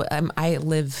 but probably I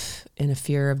live in a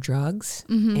fear of drugs.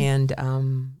 And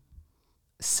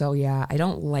so yeah, I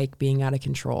don't like being out of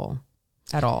control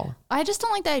at all. I just don't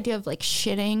like the idea of like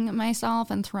shitting myself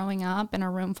and throwing up in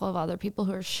a room full of other people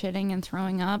who are shitting and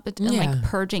throwing up and like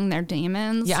purging their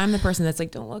demons. Yeah, I'm the person that's like,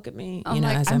 don't look at me. I'm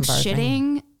like, I'm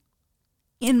shitting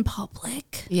in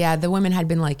public. Yeah, the women had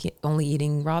been like only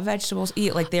eating raw vegetables.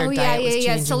 Like their diet was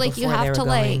changing. So like you have to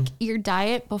like your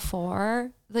diet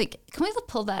before. Like, can we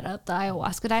pull that up, the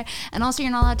ayahuasca diet? And also,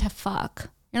 you're not allowed to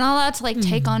fuck. You're not allowed to like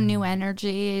take on new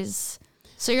energies.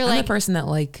 So you're I'm like the person that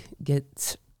like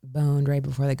gets boned right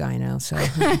before the gyno. So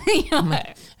I'm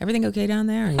like, everything okay down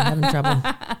there? Are you having trouble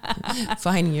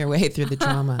finding your way through the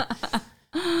trauma?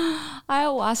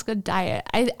 Ayahuasca diet.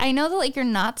 I know that like you're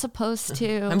not supposed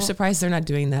to. I'm surprised they're not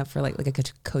doing that for like a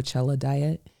Coachella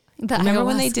diet. Remember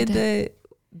when they did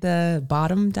the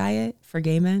bottom diet for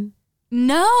gay men?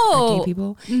 No. Or gay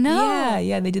people? No.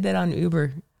 Yeah, they did that on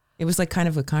Uber. It was like kind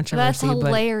of a controversy. That's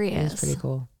hilarious. But it was pretty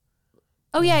cool.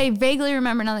 Oh yeah, I vaguely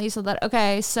remember now that you said that.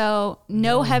 Okay, so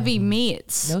no heavy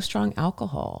meats. No strong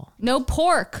alcohol. No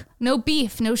pork. No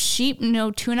beef. No sheep.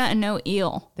 No tuna. And no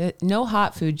eel. No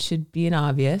hot food should be an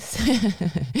obvious.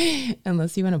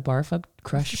 Unless you want to barf up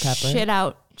crushed pepper. Shit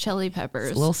out chili peppers.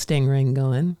 It's a little sting ring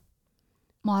going.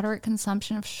 Moderate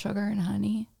consumption of sugar and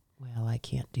honey. Well, I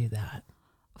can't do that.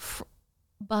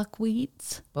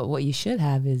 Buckwheats. But what you should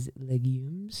have is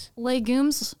legumes.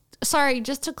 Legumes. Sorry,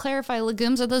 just to clarify,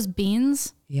 legumes, are those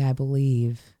beans? Yeah, I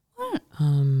believe.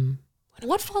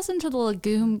 What falls into the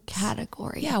legume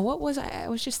category? Yeah, what was I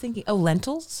was just thinking. Oh,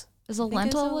 lentils? Is a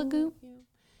lentil a legume? Yeah.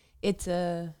 It's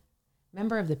a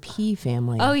member of the pea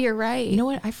family. Oh, you're right. You know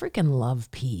what? I freaking love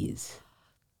peas.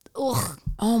 Ugh.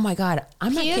 Oh my God.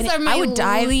 I'm not kidding. Peas are my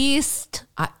least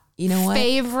you know what?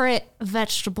 favorite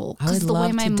vegetable. I would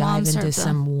love to dive into some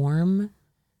some warm,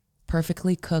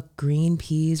 perfectly cooked green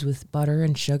peas with butter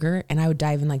and sugar, and I would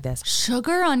dive in like this.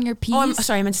 Sugar on your peas? Oh, I'm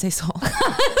sorry. I meant to say salt.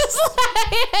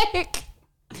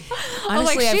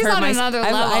 Honestly, I've heard another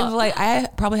level. I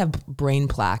probably have brain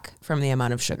plaque from the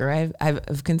amount of sugar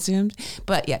I've consumed.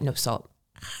 But yeah, no salt.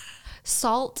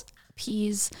 Salt,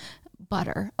 peas,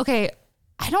 butter. Okay.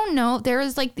 I don't know. There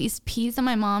was like these peas that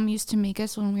my mom used to make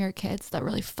us when we were kids that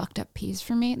really fucked up peas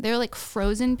for me. They were like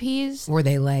frozen peas. Were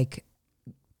they like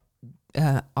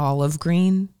olive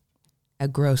green? A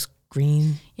gross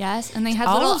green? Yes. And they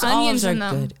had little onions in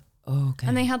them. Good. Oh, okay.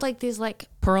 And they had like these like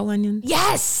pearl onions?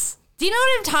 Yes. Do you know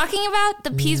what I'm talking about?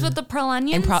 The peas with the pearl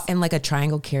onions? And like a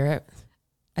triangle carrot.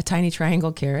 A tiny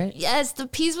triangle carrot? Yes. The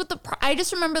peas with I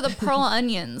just remember the pearl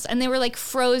onions and they were like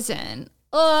frozen.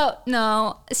 Oh,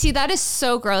 no. See, that is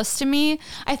so gross to me.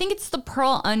 I think it's the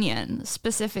pearl onion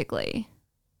specifically.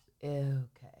 Okay.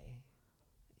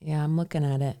 Yeah, I'm looking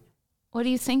at it. What do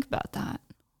you think about that?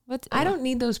 I don't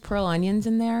need those pearl onions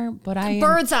in there, but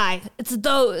bird's eye. It's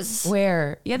those.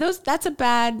 Where? Yeah, that's a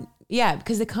bad. Yeah,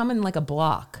 because they come in like a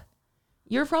block.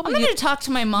 I'm going to talk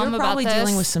to my mom about this. You're probably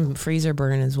dealing with some freezer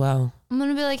burn as well. I'm going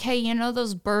to be like, hey, you know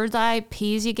those bird's eye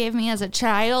peas you gave me as a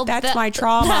child? That's my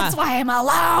trauma. That's why I'm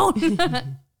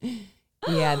alone.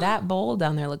 Yeah, that bowl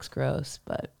down there looks gross,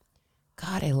 but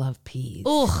God, I love peas.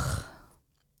 Ugh,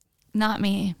 not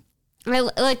me.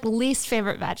 Like least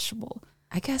favorite vegetable.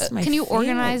 I guess my Can you favorite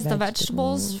organize the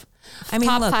vegetable- vegetables? I mean,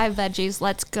 Top look, 5 veggies.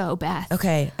 Let's go, Beth.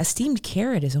 okay, a steamed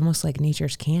carrot is almost like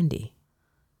nature's candy.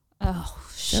 Oh,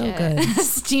 shit. good.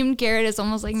 Steamed carrot is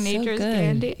almost like nature's good.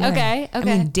 candy. Yeah. Okay. I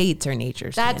mean, dates are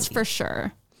nature's That's candy. for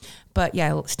sure. But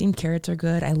yeah, steamed carrots are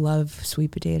good. I love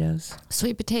sweet potatoes.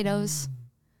 Sweet potatoes.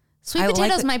 Sweet I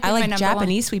potatoes like, might be I my like number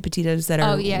Japanese sweet potatoes that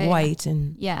are white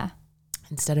and Yeah.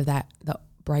 instead of that, the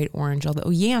bright orange. Although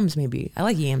yams maybe. I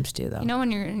like yams too though. You know when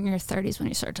you're in your 30s when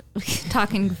you start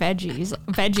talking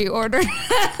veggie order.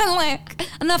 Like,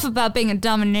 enough about being a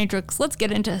dominatrix. Let's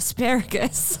get into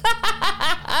asparagus.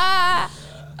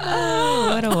 Oh,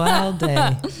 what a wild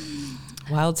day.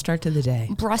 Wild start to the day.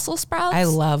 Brussels sprouts? I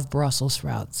love Brussels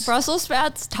sprouts. Brussels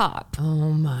sprouts top.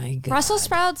 Oh my God. Brussels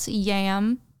sprouts,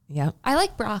 yam. Yep. I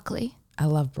like broccoli. I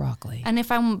love broccoli. And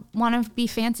if I want to be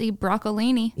fancy,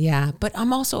 broccolini. Yeah. But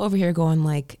I'm also over here going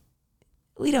like,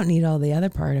 we don't need all the other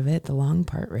part of it, the long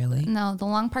part really. No, the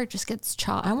long part just gets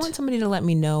chopped. I want somebody to let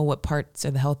me know what parts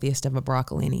are the healthiest of a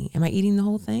broccolini. Am I eating the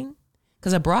whole thing?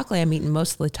 Because a broccoli, I'm eating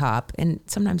most of the top, and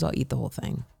sometimes I'll eat the whole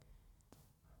thing.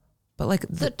 But like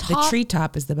the tree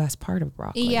top is the best part of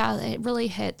broccoli. Yeah, it really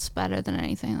hits better than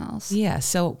anything else. Yeah,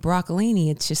 so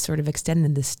broccolini, it's just sort of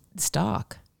extending the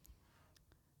stalk.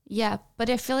 Yeah, but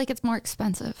I feel like it's more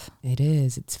expensive. It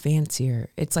is. It's fancier.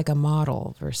 It's like a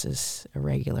model versus a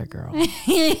regular girl.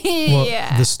 Well,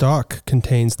 Yeah. the stalk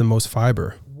contains the most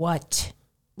fiber. What?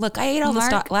 Look, I ate all the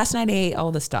stock. Last night I ate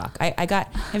all the stock.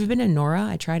 Have you been to Nora?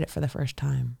 I tried it for the first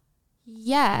time.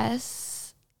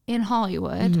 Yes, in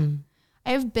Hollywood. Mm-hmm.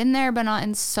 I've been there, but not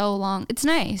in so long. It's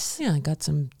nice. Yeah, I got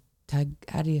some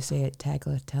how do you say it?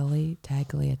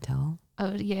 Tagliatelle?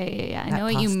 Oh, yeah. I That know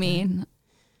what you pasta. mean,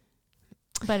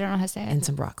 but I don't know how to say it. And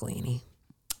some broccolini.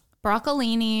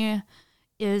 Broccolini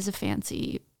is a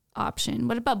fancy option.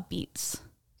 What about beets?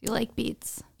 Do you like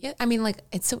beets? Yeah, I mean, like,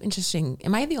 it's so interesting.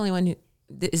 Am I the only one who,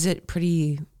 is it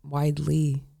pretty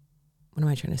widely, what am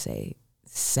I trying to say,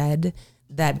 said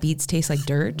that beets taste like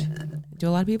dirt? Do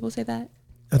a lot of people say that?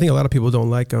 I think a lot of people don't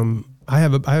like them. I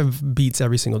have beets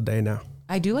every single day now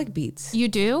I do like beets. You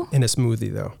do? in a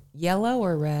smoothie though. Yellow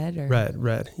or red? Or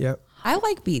Red. Yep. I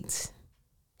like beets.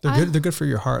 They're good. They're good for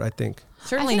your heart, I think.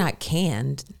 Certainly not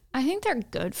canned. I think they're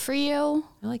good for you.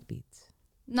 I like beets.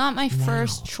 Not my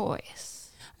first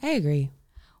choice. I agree.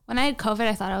 When I had COVID,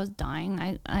 I thought I was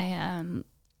dying. I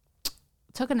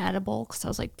took an edible because I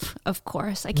was like, of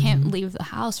course, I can't leave the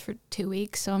house for 2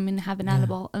 weeks, so I'm going to have an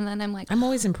edible. And then I'm like, I'm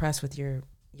always impressed with your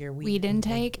weed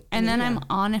intake. And then I'm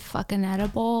on a fucking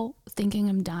edible thinking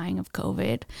I'm dying of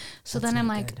COVID. So then I'm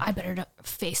like, I better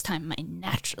FaceTime my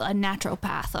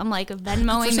naturopath. I'm like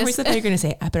Venmoing For some this. reason, I thought you were going to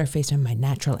say, I better FaceTime my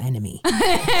natural enemy.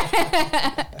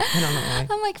 I don't know why.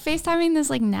 I'm like FaceTiming this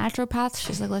like naturopath.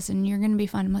 She's like, listen, you're going to be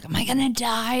fine. I'm like, am I going to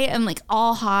die? I'm like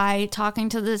all high talking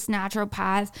to this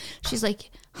naturopath. She's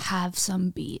like, have some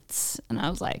beets. And I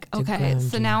was like, okay. ground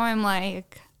So you. now I'm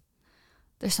like,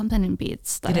 there's something in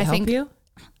beets that Did it I help think you?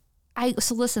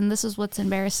 So listen, this is what's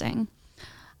embarrassing.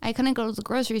 I couldn't go to the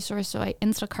grocery store, so I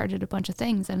Instacarted a bunch of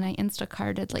things, and I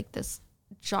Instacarted like this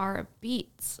jar of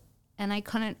beets, and I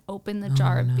couldn't open the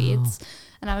jar of beets,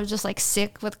 and I was just like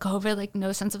sick with COVID, like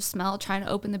no sense of smell, trying to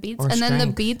open the beets, Or and then the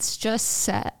strength. beets just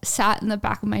sat in the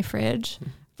back of my fridge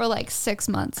for like 6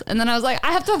 months, and then I was like,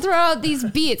 I have to throw out these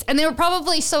beets, and they were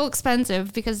probably so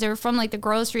expensive because they were from like the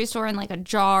grocery store in like a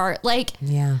jar, like.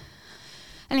 Yeah.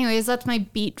 Anyways, that's my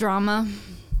beet drama.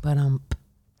 But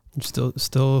You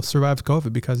still survived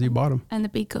COVID because you bought them. And the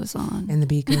beat goes on. and the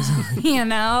beat goes on. You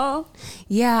know?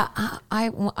 Yeah,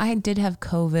 I did have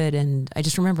COVID, and I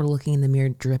just remember looking in the mirror,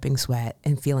 dripping sweat,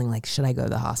 and feeling like, should I go to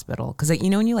the hospital? Because like, you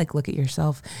know, when you like look at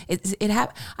yourself,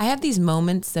 I have these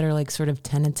moments that are like sort of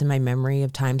tenets in my memory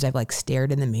of times I've like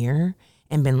stared in the mirror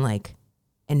and been like,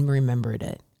 and remembered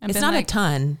it. And it's been not like, a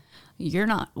ton. You're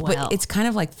not well. But it's kind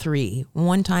of like 3.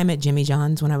 One time at Jimmy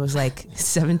John's when I was like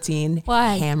 17,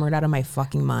 Why? hammered out of my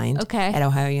fucking mind. Okay. At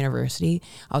Ohio University,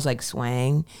 I was like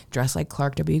swaying, dressed like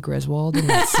Clark W. Griswold in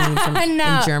that scene from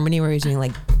No. in Germany where he was doing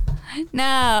like,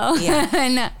 No. Yeah.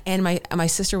 No. and my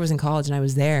sister was in college and I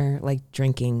was there like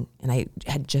drinking, and I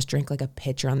had just drank like a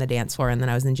pitcher on the dance floor, and then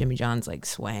I was in Jimmy John's like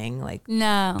swaying, like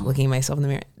No. looking at myself in the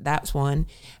mirror. That's one,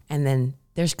 and then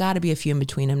there's got to be a few in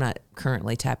between I'm not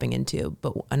currently tapping into,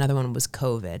 but another one was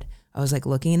COVID. I was like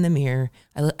looking in the mirror.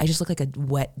 I just look like a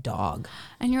wet dog.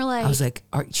 And you're like, I was like,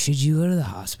 should you go to the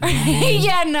hospital?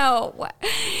 yeah, no.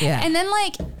 Yeah. And then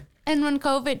like, And when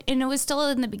COVID, and it was still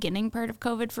in the beginning part of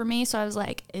COVID for me. So I was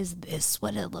like, is this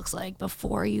what it looks like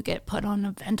before you get put on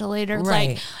a ventilator? Right.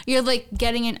 Like you're like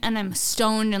getting in and I'm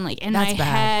stoned and like in That's my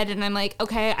bad. head. And I'm like,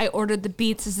 okay, I ordered the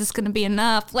beats. Is this going to be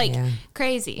enough? Like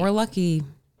crazy. We're lucky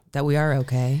that we are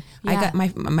okay. Yeah. I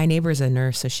got my neighbor's a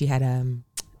nurse, so she had what am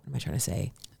I trying to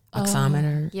say?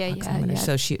 Oximeter. Yeah.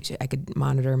 So she I could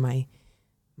monitor my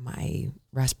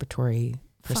respiratory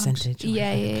percentage.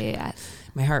 Yeah.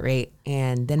 My heart rate,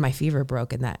 and then my fever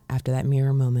broke after that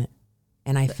mirror moment,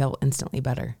 and I felt instantly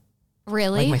better.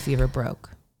 Really? Like my fever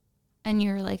broke. And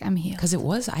you're like, I'm healed. Because it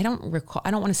was, I don't recall,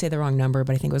 I don't want to say the wrong number,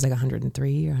 but I think it was like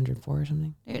 103 or 104 or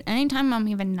something. Dude, anytime I'm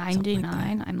even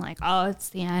 99, I'm like, oh, it's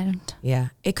the end. Yeah.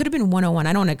 It could have been 101.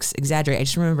 I don't want to exaggerate. I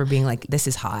just remember being like, this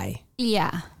is high.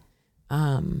 Yeah.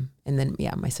 And then,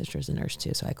 my sister's a nurse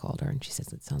too. So I called her and she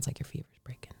says, it sounds like your fever's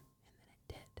breaking. And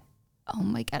then it did. Oh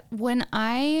my God.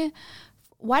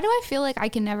 Why do I feel like I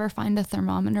can never find a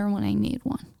thermometer when I need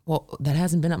one? Well, that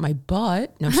hasn't been up my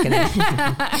butt. No, I'm just kidding.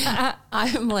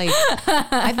 I'm like,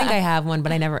 I think I have one,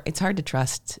 but it's hard to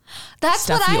trust. That's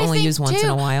stuff what you I only think use once too.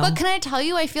 in a while. But can I tell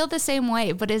you, I feel the same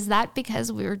way. But is that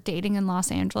because we were dating in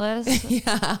Los Angeles?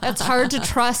 Yeah. It's hard to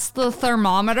trust the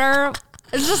thermometer.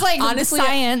 It's just like honestly,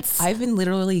 science. I've been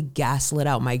literally gaslit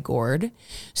out my gourd.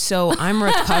 So I'm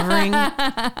recovering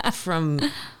from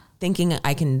thinking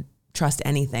I can trust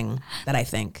anything that I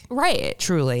think. Right.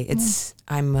 Truly.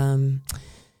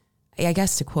 I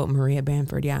guess to quote Maria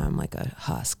Bamford, I'm like a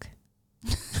husk.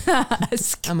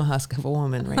 I'm a husk of a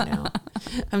woman right now.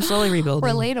 I'm slowly rebuilding.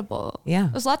 Relatable. Yeah.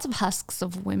 There's lots of husks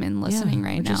of women listening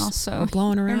right now. So we're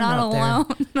blowing around you're not out alone.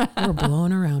 there. We're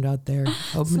blowing around out there,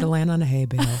 hoping to land on a hay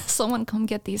bale. Someone come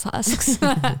get these husks.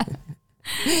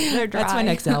 They're dry. That's my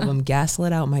next album,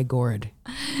 Gaslit Out My Gourd.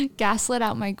 Gaslit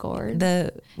Out My Gourd. I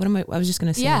was just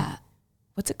going to say. Yeah.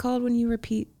 What's it called when you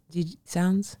repeat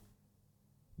sounds?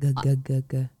 G.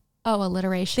 Oh,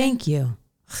 alliteration. Thank you.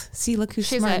 See, look who's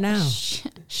smart now.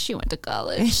 She went to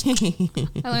college.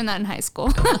 I learned that in high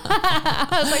school.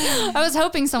 I was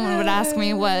hoping someone would ask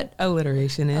me what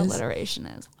alliteration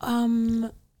is.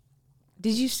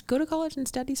 Did you go to college and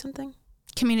study something?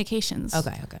 Communications.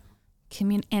 Okay.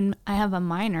 And I have a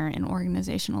minor in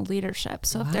organizational leadership.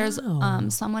 So if there's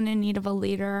someone in need of a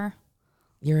leader,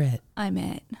 you're it. I'm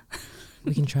it.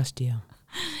 We can trust you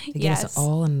to get us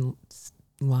all in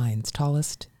lines,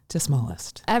 tallest to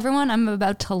smallest. Everyone, I'm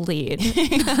about to lead.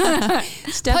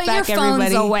 Step Put back, your phones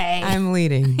everybody. away. I'm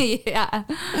leading.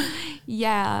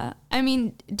 Yeah. I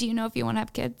mean, do you know if you want to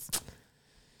have kids?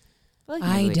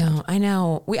 I don't. I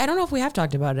know. I don't know if we have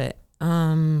talked about it.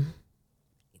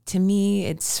 To me,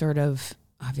 it's sort of,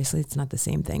 obviously it's not the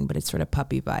same thing, but it's sort of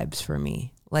puppy vibes for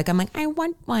me. Like, I'm like, I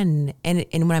want one. And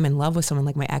when I'm in love with someone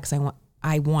like my ex,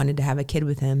 I wanted to have a kid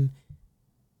with him.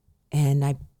 And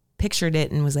I pictured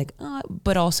it and was like, oh,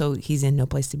 but also he's in no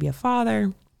place to be a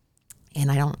father.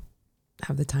 And I don't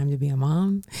have the time to be a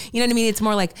mom. You know what I mean? It's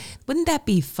more like, wouldn't that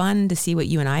be fun to see what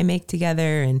you and I make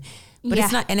together? But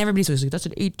it's not, and everybody's always like, that's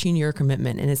an 18-year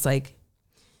commitment. And it's like,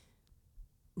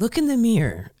 look in the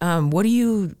mirror. What are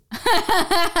you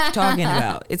talking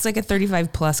about? It's like a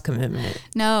 35 plus commitment.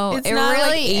 No, it's it not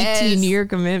really like 18-year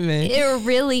commitment. It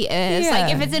really is. Yeah.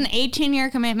 Like if it's an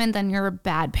 18-year commitment, then you're a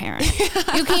bad parent.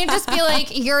 You can't just be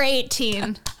like, you're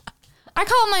 18. I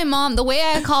call my mom, the way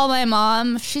I call my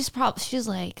mom, she's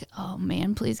like, oh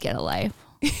man, please get a life.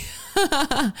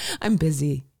 I'm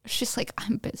busy. She's like,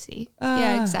 I'm busy.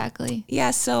 Yeah, exactly.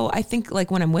 Yeah. So I think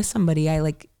like when I'm with somebody, I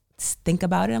like think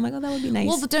about it. I'm like, oh, that would be nice.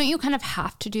 Well, but don't you kind of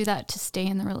have to do that to stay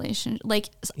in the relationship? Like,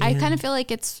 I kind of feel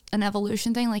like it's an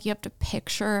evolution thing. Like you have to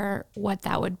picture what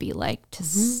that would be like to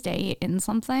stay in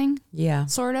something. Yeah.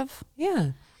 Sort of.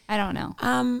 Yeah. I don't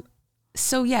know.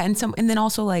 So yeah. And then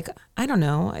also like, I don't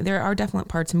know, there are definite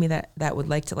parts of me that would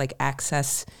like to like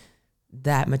access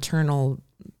that maternal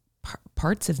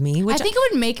parts of me, which I think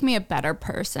it would make me a better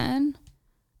person.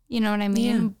 You know what I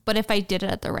mean? Yeah. But if I did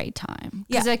it at the right time,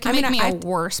 because it can make me a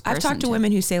worse person. I've talked to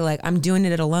women who say like, I'm doing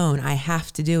it alone. I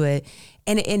have to do it.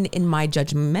 And in my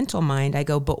judgmental mind, I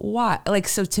go, but why? Like,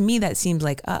 so to me, that seems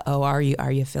like, are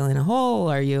you filling a hole?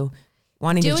 Are you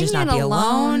wanting to just not be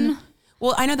alone?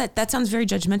 Well, I know that sounds very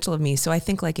judgmental of me. So I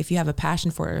think like, if you have a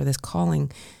passion for it or this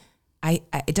calling,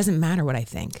 it doesn't matter what I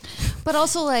think. But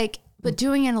also like, but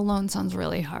doing it alone sounds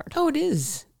really hard. Oh, it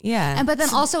is. Yeah. But then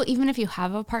also, even if you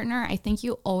have a partner, I think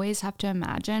you always have to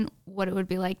imagine what it would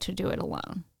be like to do it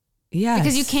alone. Yes.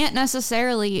 Because you can't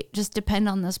necessarily just depend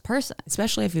on this person.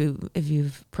 Especially if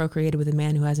you've procreated with a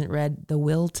man who hasn't read The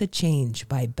Will to Change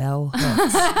by Bell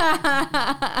Hooks.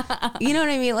 You know what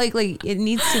I mean? Like it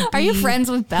needs to be. Are you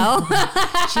friends with Belle?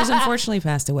 She's unfortunately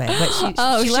passed away, but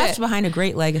she left behind a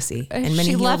great legacy and many She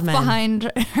healed left men.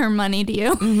 behind her money to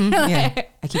you. Yeah,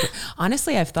 I keep it.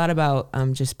 Honestly, I've thought about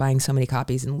just buying so many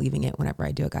copies and leaving it whenever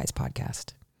I do a guy's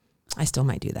podcast. I still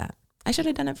might do that. I should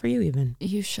have done it for you even.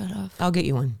 You should have. I'll get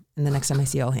you one. And the next time I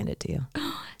see you, I'll hand it to you.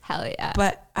 Hell yeah.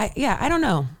 But I don't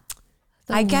know.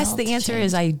 I guess the answer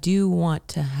is I do want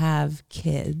to have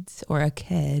kids or a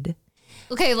kid.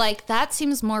 Okay, like that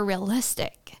seems more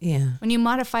realistic. Yeah. When you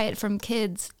modify it from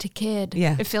kids to kid,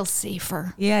 it feels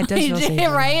safer. Yeah, it does feel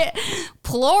safer. Right?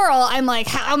 Plural, I'm like,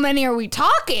 how many are we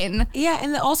talking? Yeah,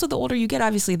 and also the older you get,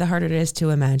 obviously, the harder it is to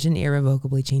imagine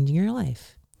irrevocably changing your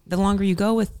life. The longer you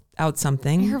go without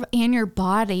something. And your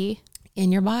body.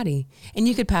 In your body. And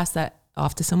you could pass that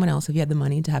off to someone else if you had the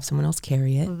money to have someone else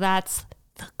carry it. That's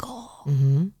the goal.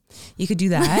 Mm-hmm. You could do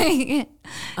that.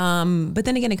 But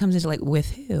then again, it comes into like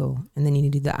with who? And then you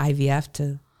need to do the IVF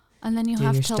to and then you do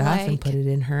have your to stuff and put it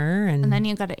in her. And then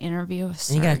you got to interview a surrogate.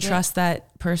 And you got to trust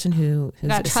that person who's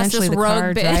essentially the rogue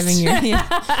car bitch. driving your.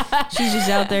 Yeah. She's just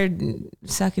out there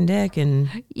sucking dick and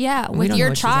with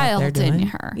your child in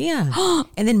her. Yeah.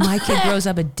 And then my kid grows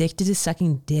up addicted to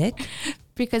sucking dick.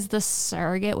 Because the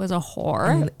surrogate was a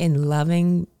whore. And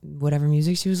loving whatever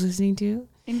music she was listening to.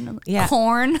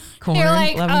 Corn. You're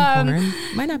like, loving corn.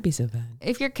 Might not be so bad.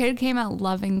 If your kid came out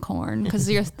loving corn because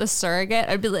you're the surrogate,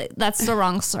 I'd be like, that's the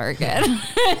wrong surrogate.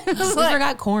 We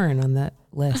forgot corn on the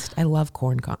list. I love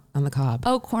corn on the cob.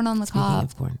 Oh, corn on the cob.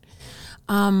 Speaking of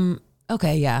corn.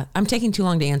 Okay, yeah. I'm taking too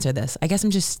long to answer this. I guess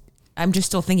I'm just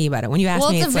still thinking about it. When you ask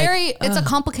me, it's a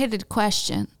complicated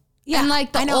question. Yeah, and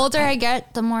like the older I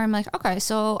get, the more I'm like, okay,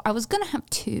 so I was gonna have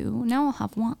two, now I'll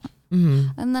have one,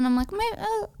 and then I'm like, maybe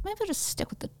I'll just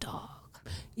stick with the dog.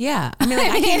 Yeah, I mean,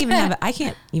 like, I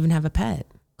can't even have a pet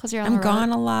because I'm gone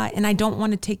a lot, and I don't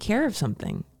want to take care of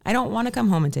something. I don't want to come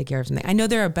home and take care of something. I know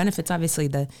there are benefits, obviously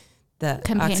the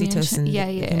oxytocin,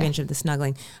 the companionship, the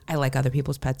snuggling. I like other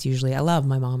people's pets usually. I love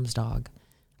my mom's dog,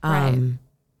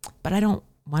 but I don't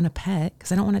want a pet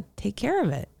because I don't want to take care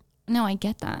of it. No, I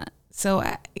get that. So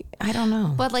I don't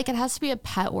know. But like it has to be a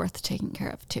pet worth taking care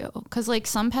of too. Because like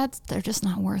some pets, they're just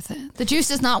not worth it. The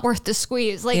juice is not worth the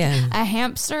squeeze. Like a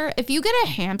hamster, if you get a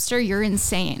hamster, you're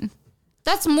insane.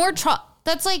 That's more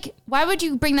that's like, why would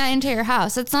you bring that into your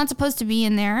house? It's not supposed to be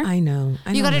in there. I know.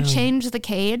 You got to change the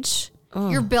cage.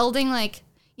 You're building like,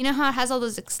 you know how it has all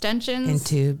those extensions? And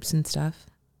tubes and stuff.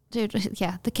 Dude,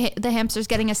 yeah, the hamster's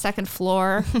getting a second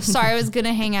floor. Sorry, I was going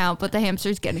to hang out, but the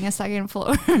hamster's getting a second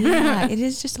floor. Yeah, it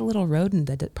is just a little rodent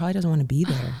that probably doesn't want to be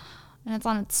there. And it's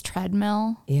on its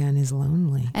treadmill. Yeah, and is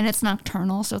lonely. And it's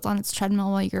nocturnal, so it's on its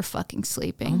treadmill while you're fucking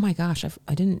sleeping. Oh my gosh,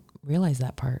 I didn't realize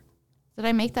that part. Did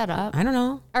I make that up? I don't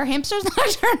know. Are hamsters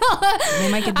nocturnal? They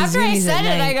might get the After I zoomies said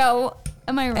at it, night. I go,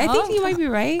 am I wrong? I think you might be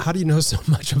right. How do you know so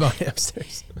much about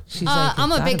hamsters? She's like,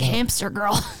 I'm a big hamster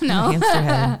girl. No. Hamster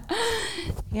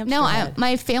head.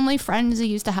 My family friends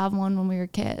used to have one when we were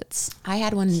kids. I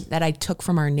had one that I took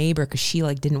from our neighbor because she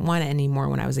like didn't want it anymore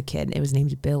when I was a kid. It was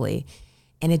named Billy.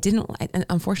 And it didn't,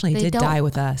 unfortunately, it did die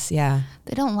with us. Yeah.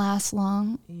 They don't last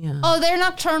long. Yeah. Oh, they're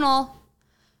nocturnal.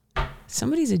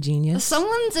 Somebody's a genius.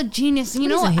 Someone's a genius. You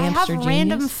know, I have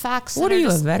random facts. What are you,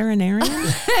 a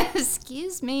veterinarian?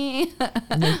 Excuse me.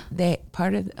 And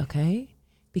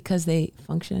because they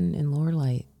function in lower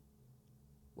light.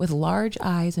 With large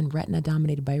eyes and retina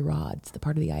dominated by rods, the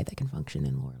part of the eye that can function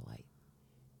in lower light.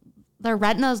 Their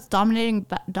retina is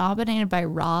dominated by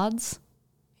rods?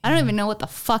 I don't even know what the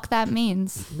fuck that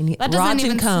means. I mean, rods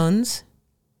and cones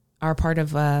are part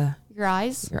of your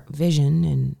eyes, your vision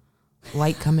and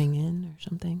light coming in or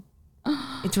something.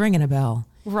 It's ringing a bell.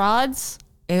 Rods?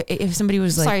 If somebody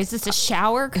was like, sorry, is this a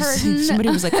shower curtain? If somebody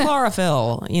was like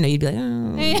chlorophyll, you'd be like,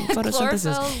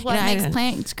 photosynthesis. Chlorophyll, what makes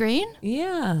plants green?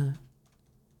 Yeah.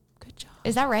 Good job.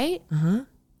 Is that right? Uh-huh.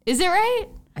 Is it right?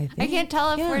 I can't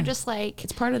tell if we're just like,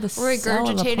 it's part of the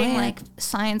regurgitating like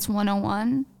science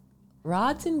 101.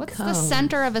 Rods and What's the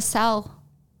center of a cell?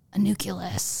 A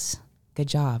nucleus. Good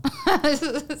job.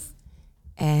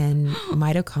 And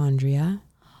mitochondria.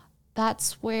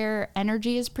 That's where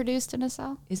energy is produced in a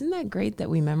cell. Isn't that great that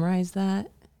we memorize that?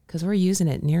 Because we're using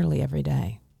it nearly every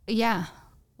day. Yeah.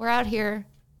 We're out here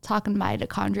talking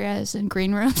mitochondria in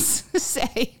green rooms.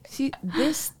 See,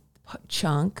 this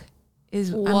chunk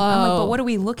is, whoa. I'm like, but what are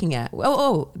we looking at?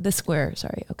 Oh, the square.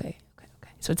 Sorry. Okay.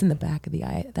 So it's in the back of the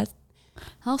eye. That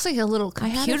looks like a little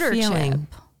computer chip.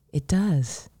 It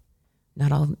does.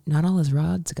 not all his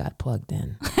rods got plugged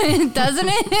in. Doesn't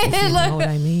it? If you know what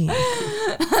I mean.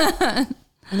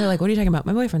 And they're like, what are you talking about?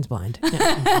 My boyfriend's blind.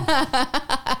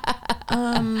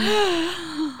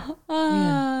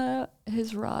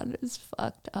 His rod is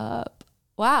fucked up.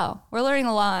 Wow. We're learning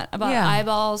a lot about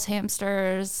eyeballs,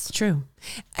 hamsters. It's true.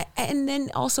 And then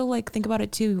also like think about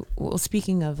it too. Well,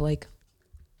 speaking of like,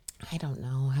 I don't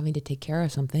know, having to take care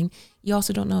of something, you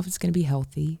also don't know if it's going to be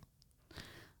healthy.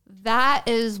 That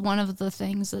is one of the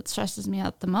things that stresses me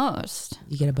out the most.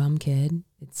 You get a bum kid.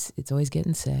 It's always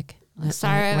getting sick.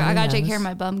 Sorry, I got to take care of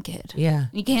my bum kid. Yeah.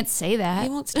 You can't say that. He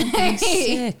won't stop getting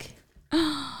sick.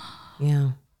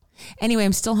 Yeah. Anyway,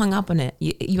 I'm still hung up on it.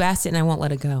 You asked it and I won't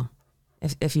let it go.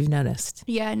 If you've noticed.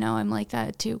 Yeah, I know. I'm like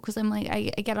that too. Because I'm like,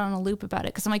 I get on a loop about it.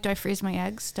 Because I'm like, do I freeze my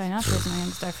eggs? Do I not freeze my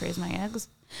eggs? Do I freeze my eggs?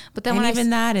 But then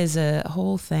and that is a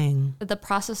whole thing. The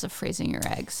process of freezing your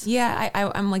eggs. Yeah,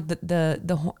 I'm like the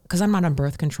whole, because I'm not on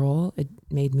birth control. It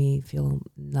made me feel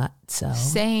not so.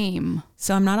 Same.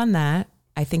 So I'm not on that.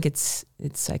 I think it's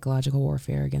psychological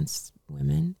warfare against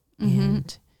women.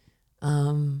 And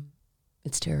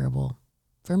it's terrible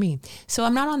for me. So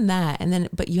I'm not on that. And then,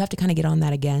 but you have to kind of get on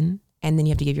that again. And then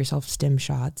you have to give yourself stim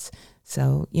shots.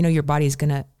 So, your body's going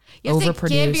to overproduce. You have to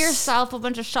give yourself a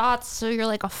bunch of shots so you're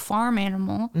like a farm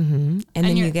animal. Mm-hmm. And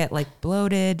then you get like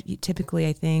bloated, typically,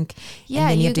 I think. Yeah. And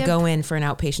then you have to go in for an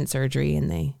outpatient surgery and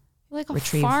they like a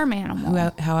farm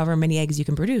animal. However many eggs you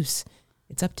can produce.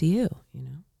 It's up to you,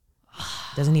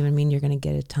 Doesn't even mean you're going to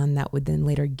get a ton that would then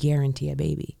later guarantee a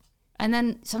baby. And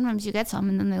then sometimes you get some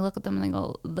and then they look at them and they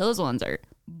go, those ones are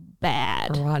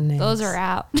bad. Rotten eggs. Those are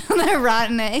out. They're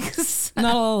rotten eggs.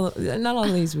 Not all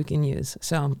of these we can use.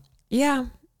 So yeah.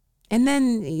 And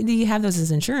then you have those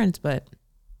as insurance, but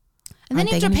and then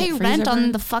you have to pay rent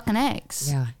on the fucking eggs.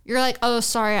 Yeah. You're like, oh,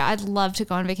 sorry, I'd love to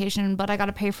go on vacation, but I got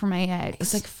to pay for my eggs.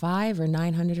 It's like $500 or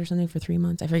 $900 or something for 3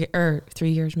 months. I forget, or 3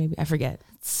 years maybe. I forget.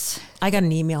 I got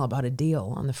an email about a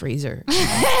deal on the freezer.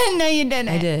 No, you didn't.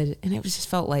 I did, and it just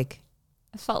felt like.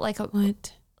 It felt like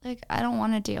what? Like I don't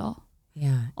want a deal.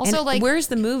 Yeah. Also, and like, where's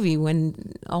the movie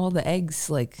when all the eggs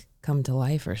like come to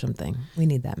life or something? We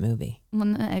need that movie.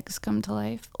 When the eggs come to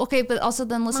life. Okay, but also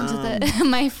then listen to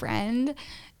my friend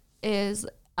is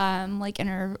like in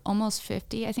her almost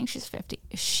 50. I think she's 50.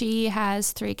 She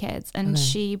has 3 kids, and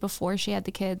she before she had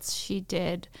the kids, she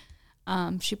did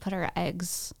she put her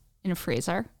eggs in a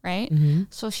freezer, right? Mm-hmm.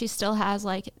 So she still has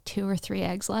like 2 or 3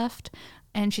 eggs left,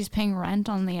 and she's paying rent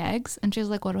on the eggs, and she's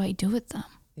like, what do I do with them?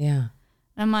 Yeah.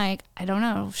 And I'm like, I don't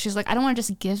know. She's like, I don't want to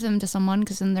just give them to someone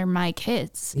because then they're my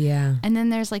kids. Yeah. And then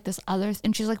there's like this other,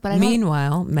 and she's like, but I don't.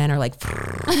 Meanwhile, men are like,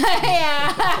 yeah.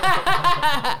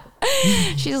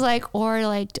 She's like, or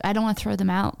like, I don't want to throw them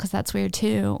out because that's weird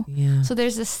too. Yeah. So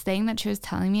there's this thing that she was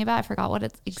telling me about. I forgot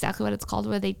exactly what it's called,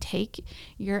 where they take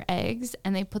your eggs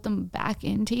and they put them back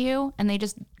into you and they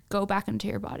just go back into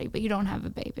your body, but you don't have a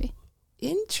baby.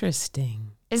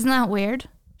 Interesting. Isn't that weird?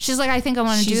 She's like, I think I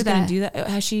want to do that. She's going to do that.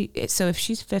 Has she? So if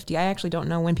she's 50, I actually don't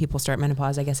know when people start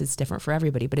menopause. I guess it's different for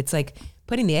everybody, but it's like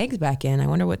putting the eggs back in. I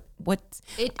wonder we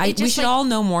should all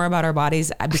know more about our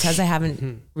bodies because I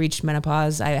haven't reached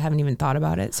menopause. I haven't even thought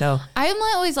about it. So I'm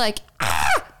always like,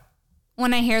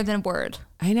 when I hear the word.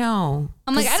 I know.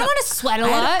 I'm like, I don't want to sweat a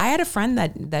lot. I had a friend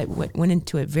that went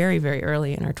into it very, very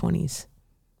early in our 20s,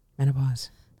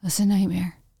 menopause. That's a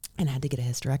nightmare. And had to get a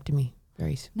hysterectomy.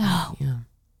 No. Yeah.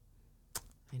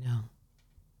 I know.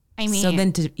 I mean, so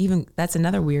then that's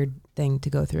another weird thing to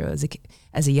go through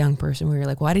as a young person where you're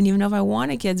like, well, I didn't even know if I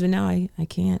wanted kids, but now I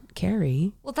can't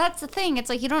carry. Well, that's the thing. It's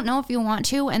like, you don't know if you want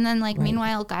to. And then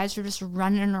meanwhile, guys are just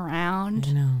running around.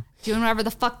 I know. Doing whatever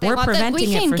the fuck they want. We're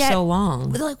preventing it for so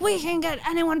long. Like, we can get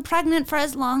anyone pregnant for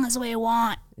as long as we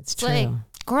want. It's true. Like,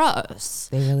 gross.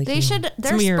 They really can. Should.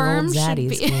 Their sperm should be.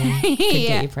 Could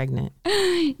get you pregnant.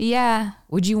 Yeah.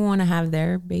 Would you want to have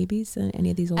their babies?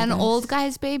 Any of these old guys? An old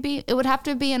guy's baby? It would have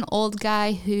to be an old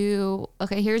guy who.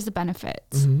 Okay, here's the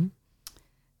benefits.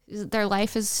 Mm-hmm. Their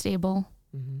life is stable,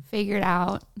 figured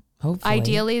out. Hopefully.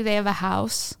 Ideally, they have a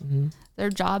house. Mm-hmm. Their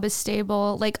job is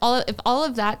stable. Like if all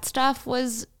of that stuff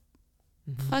was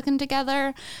fucking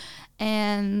together,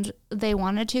 and they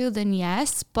wanted to, then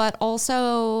yes. But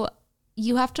also,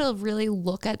 you have to really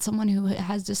look at someone who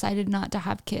has decided not to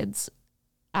have kids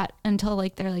until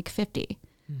they're 50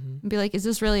 and be like, is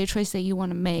this really a choice that you want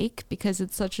to make? Because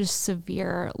it's such a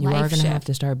severe life shift. You are going to have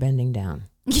to start bending down.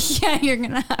 Yeah, you're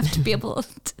going to have to be able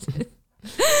to.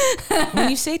 When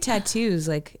you say tattoos,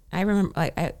 I remember,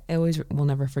 I always will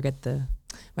never forget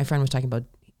my friend was talking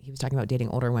about dating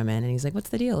older women, and he's like, what's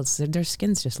the deal? It's their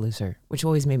skin's just looser, which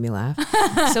always made me laugh.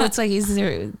 So it's like,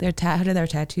 how do their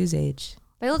tattoos age?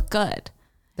 They look good.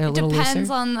 They're a little Depends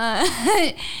looser? on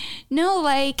the no,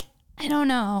 like I don't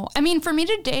know. I mean, for me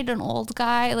to date an old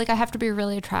guy, like I have to be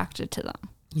really attracted to them.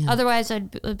 Yeah. Otherwise,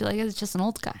 I'd be like, it's just an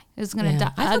old guy. It's gonna Yeah.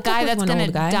 die. I've A hooked up guy with that's one gonna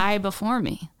old guy. die before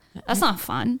me. That's not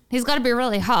fun. He's got to be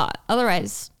really hot.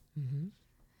 Otherwise,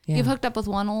 Yeah. you've hooked up with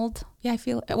one old. Yeah, I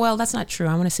feel, well, that's not true.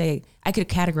 I want to say I could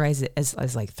categorize it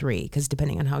as like 3, because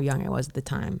depending on how young I was at the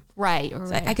time. Right.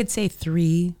 So I could say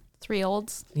 3. 3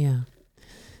 olds. Yeah.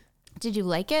 Did you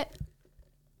like it?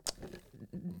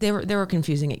 There were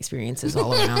confusing experiences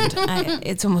all around.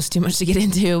 It's almost too much to get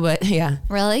into, but yeah.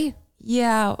 Really?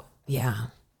 Yeah. Yeah.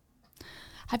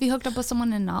 Have you hooked up with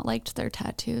someone and not liked their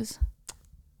tattoos?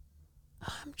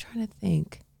 I'm trying to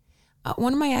think.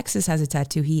 One of my exes has a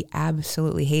tattoo he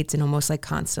absolutely hates and almost like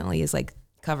constantly is like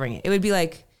covering it. It would be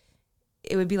like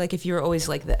if you were always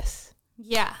like this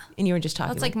Yeah. and you were just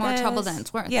talking. That's like more trouble than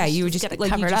it's worth. Yeah, you were Just just get it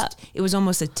like covered up. It was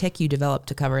almost a tick you developed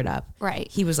to cover it up. Right.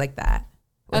 He was like that.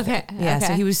 with Okay. it. Yeah. Okay.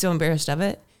 So he was so embarrassed of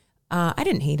it. I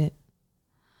didn't hate it.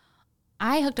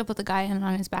 I hooked up with a guy and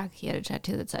on his back he had a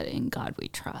tattoo that said "In God We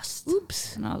Trust."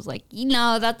 Oops. And I was like,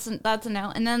 that's a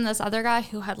no. And then this other guy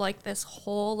who had like this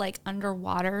whole like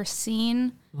underwater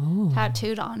scene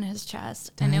tattooed on his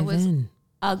chest, and it was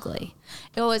ugly.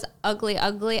 It was ugly,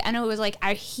 and it was like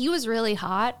he was really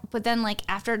hot, but then like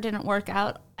after it didn't work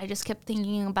out, I just kept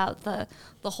thinking about the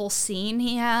whole scene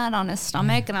he had on his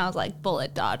stomach, and I was like,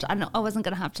 bullet dodge. I wasn't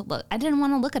gonna have to look. I didn't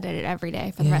want to look at it every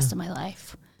day for the rest of my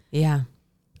life. Yeah.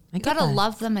 You gotta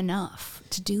love them enough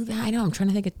to do that. Yeah, I know. I'm trying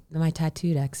to think of my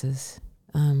tattooed exes.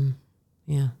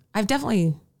 Yeah, I've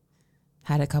definitely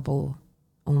had a couple.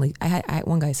 I had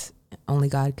one guy's only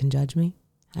God can judge me.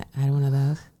 I had one of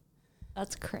those.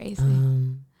 That's crazy.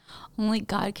 Only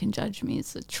God can judge me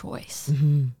is a choice.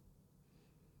 Mm-hmm.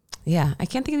 Yeah, I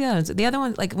can't think of the others. The other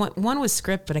one, like one was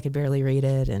script, but I could barely read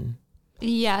it, and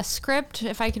yeah, script.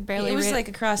 If I could barely, it was read like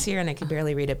across here, and I could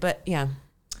barely read it. But yeah.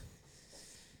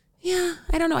 Yeah,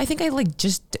 I don't know. I think I like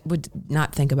just would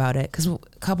not think about it because a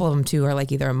couple of them too are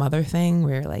like either a mother thing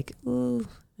where you're like, ooh,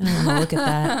 I don't want to look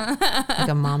at that, like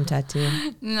a mom tattoo.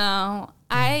 No,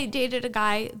 I dated a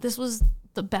guy. This was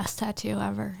the best tattoo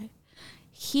ever.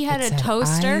 He had a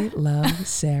toaster. I love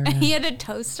Sarah. He had a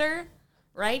toaster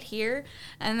right here,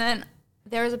 and then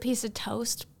there was a piece of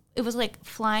toast. It was like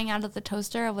flying out of the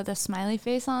toaster with a smiley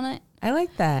face on it. I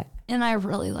like that. And I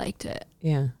really liked it.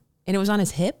 Yeah, and it was on his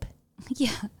hip.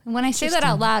 Yeah. When I say that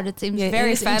out loud, it seems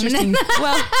very feminine.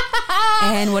 Well,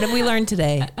 and what have we learned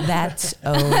today? That's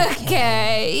okay.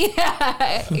 Okay.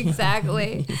 Yeah,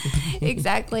 exactly.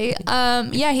 Exactly.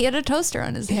 Yeah, he had a toaster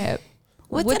on his hip.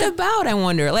 What's it about? I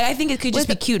wonder. Like, I think it could just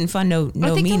be cute and fun. No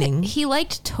meaning. He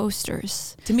liked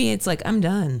toasters. To me, it's like I'm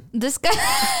done. This guy,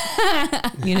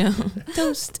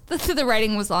 Toast. the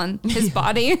writing was on his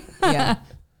body. Yeah.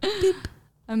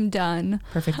 I'm done.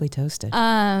 Perfectly toasted.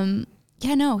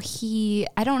 Yeah, no,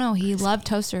 I don't know. He loved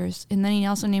toasters. And then he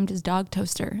also named his dog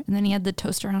Toaster. And then he had the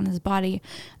toaster on his body.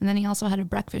 And then he also had a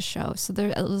breakfast show. So there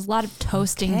was a lot of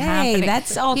toasting happening. Hey,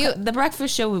 that's all. The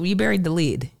breakfast show, you buried the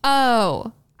lead.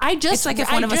 Oh, it's like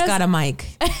if one of us got a mic.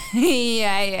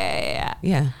 Yeah.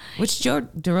 Yeah. Which Joe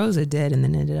DeRosa did and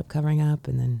then ended up covering up.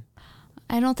 And then.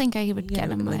 I don't think I would get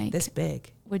a mic. Like this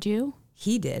big. Would you?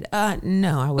 He did.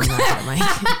 No, I would not get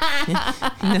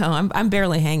a mic. No, I'm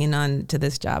barely hanging on to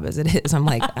this job as it is. I'm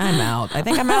like, I'm out. I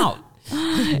think I'm out.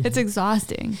 It's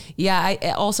exhausting. Yeah.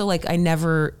 I also I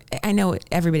know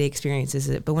everybody experiences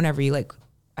it, but whenever you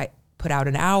I put out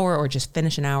an hour or just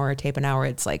finish an hour or tape an hour,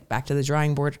 it's like back to the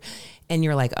drawing board and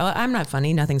you're like, oh, I'm not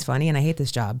funny. Nothing's funny. And I hate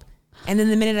this job. And then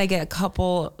the minute I get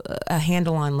a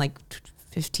handle on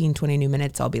 15, 20 new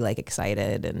minutes, I'll be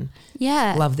excited and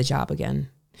love the job again.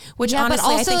 Which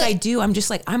honestly, also, I think I do. I'm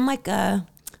just I'm like a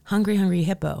hungry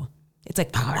hippo. It's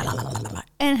like,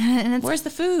 and it's, where's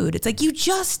the food? It's like, you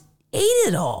just ate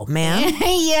it all, man.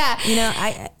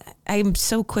 Yeah. I'm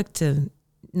so quick to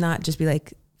not just be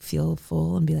feel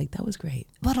full and be like, that was great.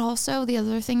 But also the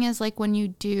other thing is when you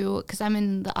do, because I'm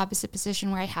in the opposite position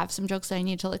where I have some jokes that I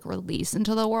need to release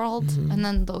into the world. Mm-hmm. And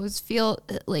then those feel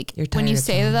when you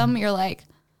say them, you're like,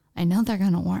 I know they're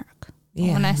going to work.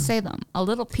 Yeah. When I say them, a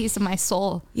little piece of my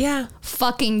soul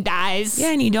fucking dies.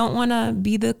 Yeah, and you don't want to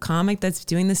be the comic that's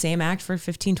doing the same act for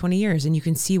 15, 20 years. And you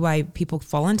can see why people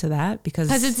fall into that because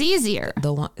it's easier.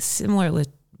 Similarly,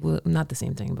 not the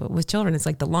same thing, but with children, it's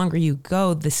the longer you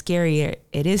go, the scarier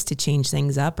it is to change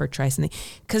things up or try something.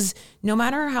 Because no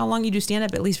matter how long you do stand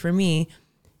up, at least for me,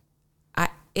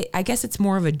 I guess it's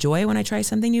more of a joy when I try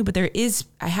something new, but I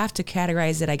have to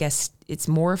categorize it. I guess it's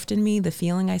morphed in me, the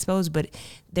feeling, I suppose, but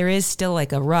there is still a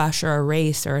rush or a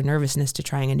race or a nervousness to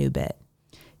trying a new bit.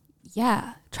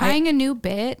 Yeah. Trying a new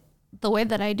bit the way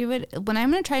that I do it, when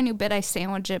I'm going to try a new bit, I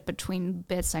sandwich it between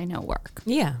bits I know work.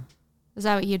 Yeah. Is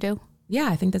that what you do? Yeah,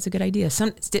 I think that's a good idea.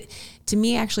 To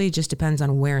me, actually, it just depends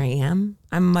on where I am.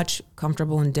 I'm much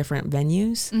comfortable in different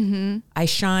venues. Mm-hmm. I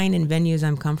shine in venues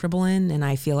I'm comfortable in, and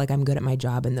I feel like I'm good at my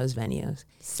job in those venues.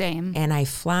 Same. And I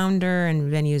flounder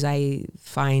in venues I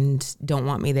find don't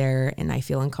want me there, and I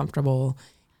feel uncomfortable,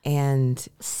 and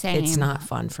it's not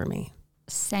fun for me.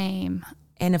 Same.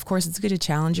 And of course, it's good to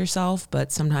challenge yourself,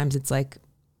 but sometimes it's like,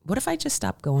 what if I just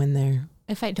stop going there?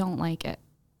 If I don't like it.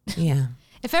 Yeah.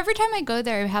 If every time I go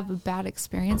there I have a bad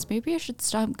experience, maybe I should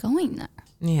stop going there.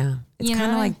 Yeah. It's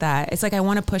kind of like that. It's like I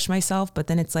want to push myself, but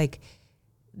then it's like,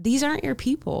 these aren't your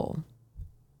people.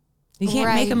 You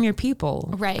can't make them your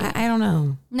people. Right. I don't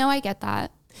know. No, I get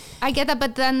that.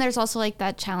 But then there's also like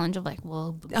that challenge of like,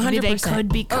 well, maybe 100%. They could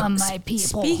become my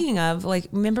people. Speaking of, like,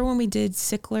 remember when we did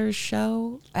Sickler's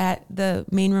show at the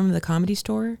main room of the Comedy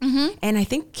Store? Mm-hmm. And I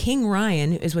think King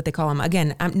Ryan is what they call him.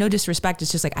 Again, no disrespect.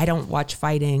 It's just like, I don't watch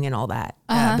fighting and all that.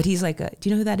 But he's like, do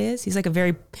you know who that is? He's like a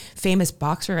very famous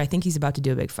boxer. I think he's about to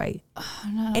do a big fight. Oh,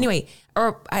 no. Anyway,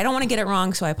 or I don't want to get it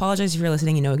wrong, so I apologize if you're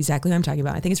listening. You know exactly who I'm talking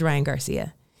about. I think it's Ryan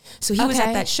Garcia. So he was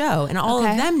at that show, and all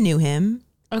of them knew him.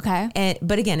 Okay.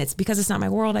 But again, it's because it's not my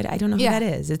world. I don't know who that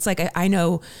is. It's like, I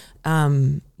know,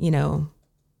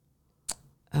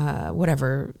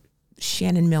 whatever,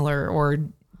 Shannon Miller or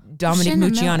Dominic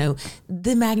Mucciano,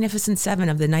 the Magnificent Seven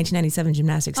of the 1997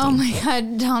 gymnastics team. Oh my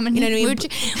God, Dominic. You know what I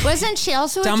mean? Wasn't she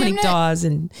also Dominic a gymnast? Dawes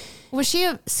and was she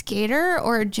a skater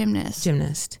or a gymnast?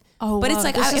 Gymnast. Oh, but it's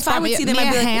like, if I would see them,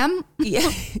 I'd be like, Ham? Yeah,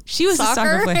 she was a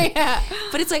soccer player. Yeah.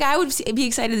 But it's like, I would be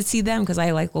excited to see them because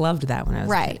I like loved that when I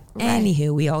was a kid.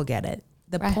 Anywho, we all get it.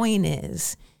 The point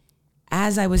is,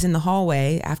 as I was in the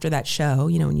hallway after that show,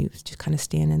 you know, when you just kind of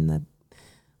stand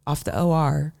off the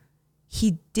OR,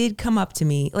 he did come up to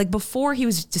me. Like, before, he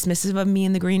was dismissive of me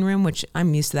in the green room, which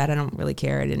I'm used to that. I don't really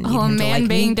care. I didn't need him to like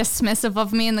being me. dismissive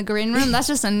of me in the green room, that's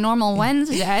just a normal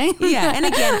Wednesday. Yeah, and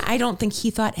again, I don't think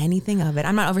he thought anything of it.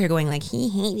 I'm not over here going like, he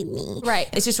hated me. Right.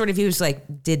 It's just sort of, he was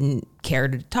like, didn't care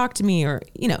to talk to me, or,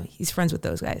 you know, he's friends with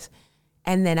those guys.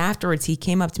 And then afterwards, he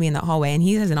came up to me in the hallway, and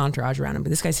he has an entourage around him,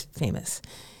 but this guy's famous.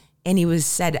 And he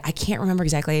said, I can't remember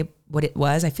exactly what it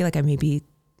was. I feel like I maybe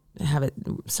have it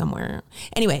somewhere.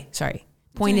 Anyway, sorry.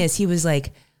 Point is, he was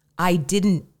like, I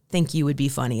didn't think you would be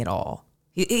funny at all.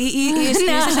 He was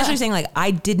essentially saying, like,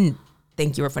 I didn't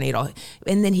think you were funny at all.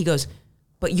 And then he goes,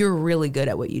 but you're really good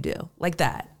at what you do. Like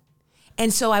that.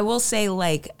 And so I will say,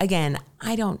 like, again,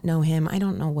 I don't know him. I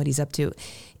don't know what he's up to.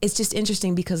 It's just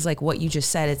interesting because, like, what you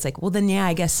just said, it's like, well, then, yeah,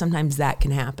 I guess sometimes that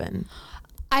can happen.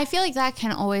 I feel like that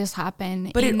can always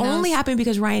happen. But it only happened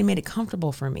because Ryan made it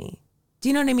comfortable for me. Do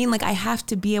you know what I mean? Like, I have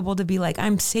to be able to be like,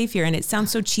 I'm safe here. And it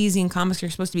sounds so cheesy, and comics are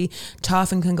supposed to be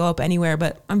tough and can go up anywhere,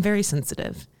 but I'm very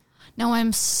sensitive. No, I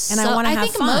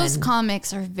think fun. Most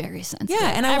comics are very sensitive. Yeah,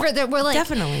 and we're like,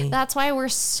 definitely. That's why we're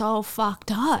so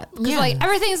fucked up. Because Yeah.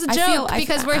 everything's a joke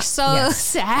because we're so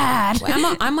sad.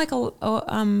 Well, I'm like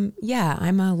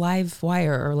I'm a live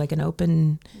wire, or like an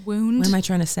open wound. What am I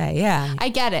trying to say? Yeah. I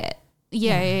get it.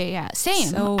 Yeah. Same.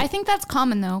 So, I think that's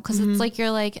common though, because it's like, you're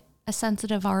like a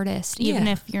sensitive artist, even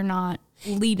if you're not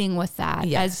leading with that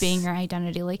as being your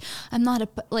identity. Like, I'm not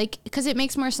because it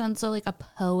makes more sense. So like a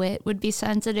poet would be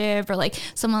sensitive, or like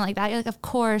someone like that. You're like, of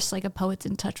course, like a poet's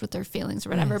in touch with their feelings or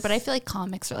whatever. Yes. But I feel like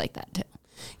comics are like that too.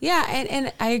 Yeah.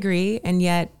 And I agree. And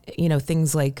yet, you know,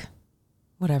 things like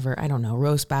whatever, I don't know,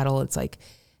 roast battle. It's like,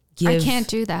 I can't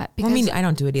do that. Because I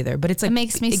don't do it either, but it's like, it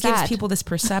makes me sad. It gives people this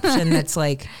perception that's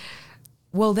like,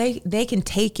 well, they can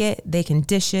take it, they can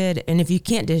dish it, and if you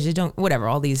can't dish it, don't, whatever,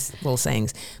 all these little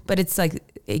sayings. But it's like,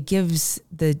 it gives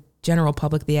the general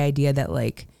public the idea that,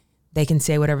 like, they can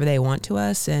say whatever they want to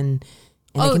us, and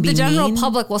they can be the general mean.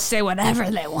 Public will say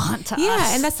whatever they want to us.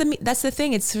 Yeah, and that's the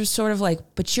thing. It's sort of like,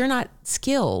 but you're not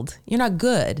skilled, you're not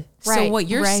good. Right, so what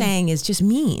you're saying is just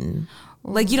mean.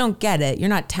 Like, you don't get it. You're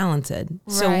not talented.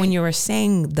 Right. So when you were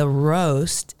saying the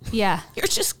roast, you're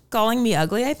just calling me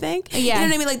ugly, I think. Yeah. You know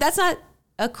what I mean? Like, that's not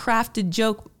a crafted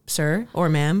joke, sir or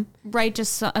ma'am. Right,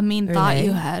 just a mean thought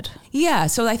you had. Yeah,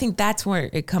 so I think that's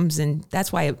where it comes in.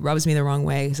 That's why it rubs me the wrong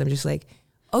way, because I'm just like,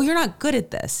 oh, you're not good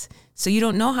at this, so you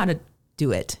don't know how to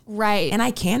do it. Right. And I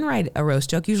can write a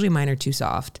roast joke. Usually mine are too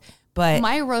soft, but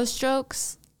my roast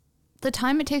jokes, the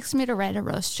time it takes me to write a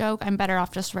roast joke, I'm better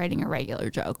off just writing a regular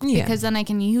joke, because then I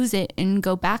can use it and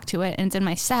go back to it, and it's in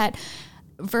my set.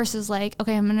 Versus like,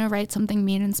 okay, I'm going to write something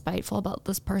mean and spiteful about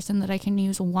this person that I can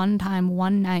use one time,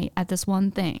 one night at this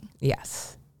one thing.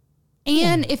 Yes.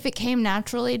 And if it came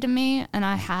naturally to me and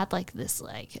I had like this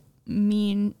like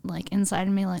mean, like inside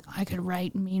of me, like I could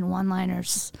write mean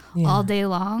one-liners all day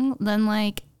long, then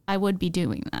like I would be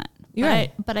doing that. You're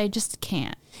right. But I just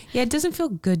can't. Yeah, it doesn't feel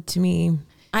good to me.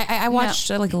 I watched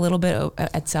like a little bit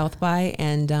at South by,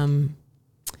 and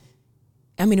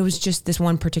I mean, it was just this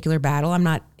one particular battle. I'm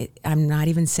not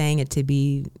even saying it to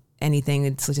be anything.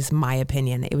 It's just my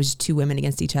opinion. It was two women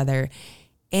against each other,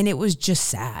 and it was just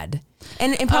sad.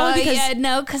 And probably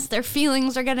because their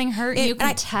feelings are getting hurt. You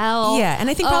can tell. Yeah, and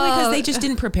I think probably because they just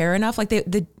didn't prepare enough. Like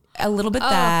a little bit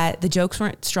that the jokes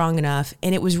weren't strong enough,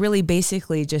 and it was really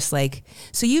basically just like,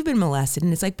 so you've been molested,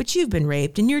 and it's like, but you've been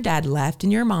raped, and your dad left,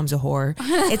 and your mom's a whore.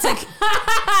 It's like,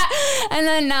 and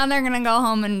then now they're gonna go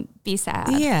home and be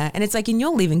sad. Yeah, and it's like, and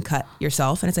you'll even cut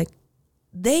yourself, and it's like,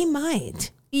 they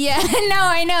might. Yeah, no,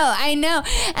 I know.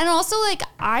 And also, like,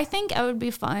 I think I would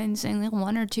be fine saying like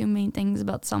one or two mean things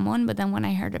about someone, but then when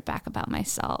I heard it back about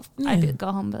myself, I'd go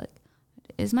home and be like,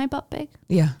 is my butt big?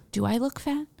 Yeah. Do I look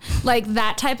fat? Like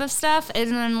that type of stuff,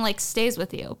 and then like stays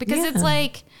with you because it's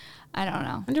like, I don't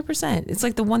know. 100%. It's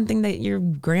like the one thing that your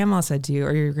grandma said to you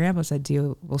or your grandpa said to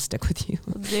you will stick with you.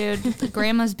 Dude, the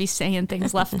grandmas be saying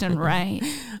things left and right.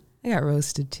 I got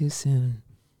roasted too soon.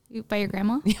 By your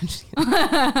grandma? Yeah, I'm just kidding.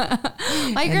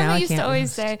 My grandma used to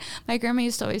always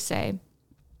say,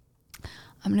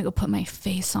 I'm gonna go put my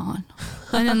face on,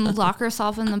 and then lock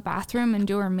herself in the bathroom and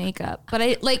do her makeup. But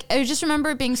I just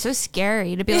remember it being so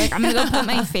scary to be like, I'm gonna go put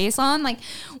my face on. Like,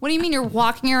 what do you mean you're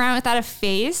walking around without a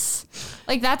face?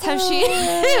 Like, that's how it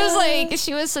was like,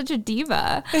 she was such a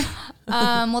diva.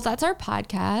 Well, that's our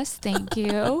podcast. Thank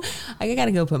you. I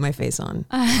gotta go put my face on.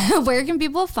 Where can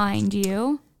people find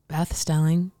you?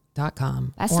 BethStelling.com.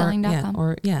 BethStelling.com.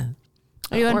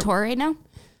 Are you on tour right now?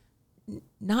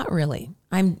 Not really.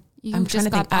 I'm trying to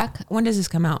think. Back? When does this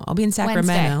come out? I'll be in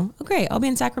Sacramento. Wednesday. Oh, great. I'll be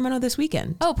in Sacramento this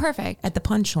weekend. Oh, perfect. At the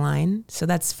Punchline. So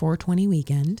that's 420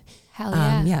 weekend. Hell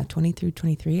yeah. Yeah, 20 through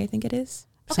 23, I think it is.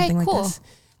 Okay, something cool. like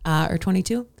this. Or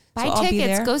 22. Buy so I'll tickets. Be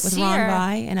there go with see Ron her.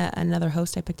 Vi and another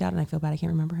host I picked out, and I feel bad I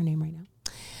can't remember her name right now.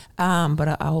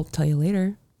 But I'll tell you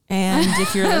later. And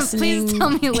if you're listening, please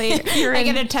tell me later. I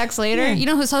get a text later. Yeah. You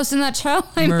know who's hosting that show?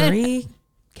 Marie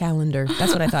Calendar.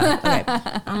 That's what I thought.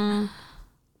 Okay.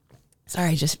 Sorry,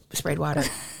 I just sprayed water.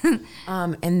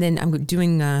 And then I'm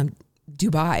doing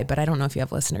Dubai, but I don't know if you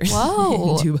have listeners.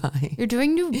 Whoa. In Dubai. You're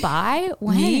doing Dubai?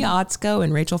 When? Me, Otsko,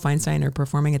 and Rachel Feinstein are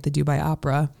performing at the Dubai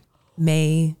Opera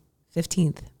May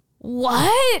 15th.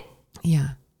 What?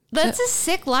 Yeah. That's a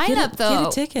sick lineup, though. Get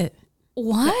a ticket.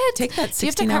 What? Take that 16-hour Do you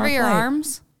have to cover your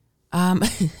arms?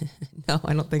 No,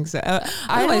 I don't think so.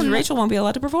 Otherwise, Rachel won't be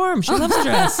allowed to perform. She loves to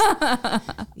dress.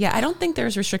 Yeah, I don't think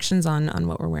there's restrictions on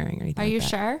what we're wearing or anything. Are you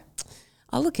like that. sure?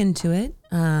 I'll look into it.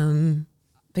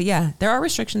 But yeah, there are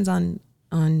restrictions on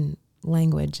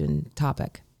language and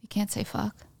topic. You can't say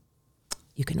fuck.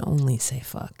 You can only say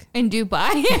fuck. In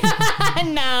Dubai?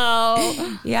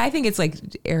 No. Yeah, I think it's like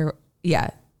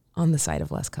on the side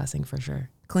of less cussing for sure.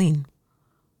 Clean.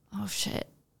 Oh shit.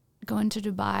 Going to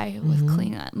Dubai with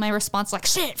clean. My response like,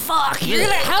 shit, fuck. You're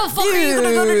gonna how the fuck are you gonna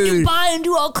go to Dubai and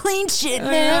do all clean shit,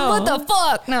 man? What the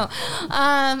fuck? No.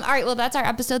 All right, well that's our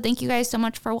episode. Thank you guys so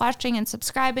much for watching and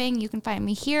subscribing. You can find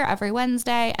me here every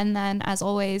Wednesday, and then as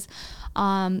always,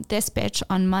 this bitch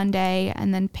on Monday,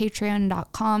 and then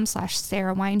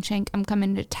patreon.com/Sarah Weinschenk. I'm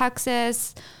coming to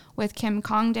Texas with Kim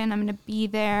Congdon. I'm gonna be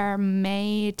there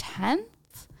May 10th.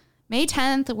 May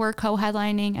 10th, we're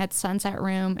co-headlining at Sunset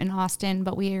Room in Austin,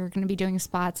 but we are going to be doing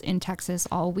spots in Texas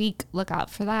all week. Look out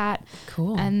for that.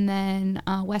 Cool. And then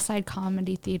West Side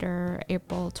Comedy Theater,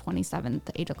 April 27th,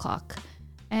 8 o'clock.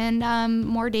 And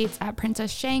more dates at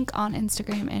Princess Shank on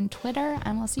Instagram and Twitter.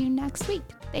 And we'll see you next week.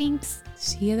 Thanks.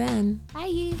 See you then.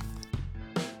 Bye.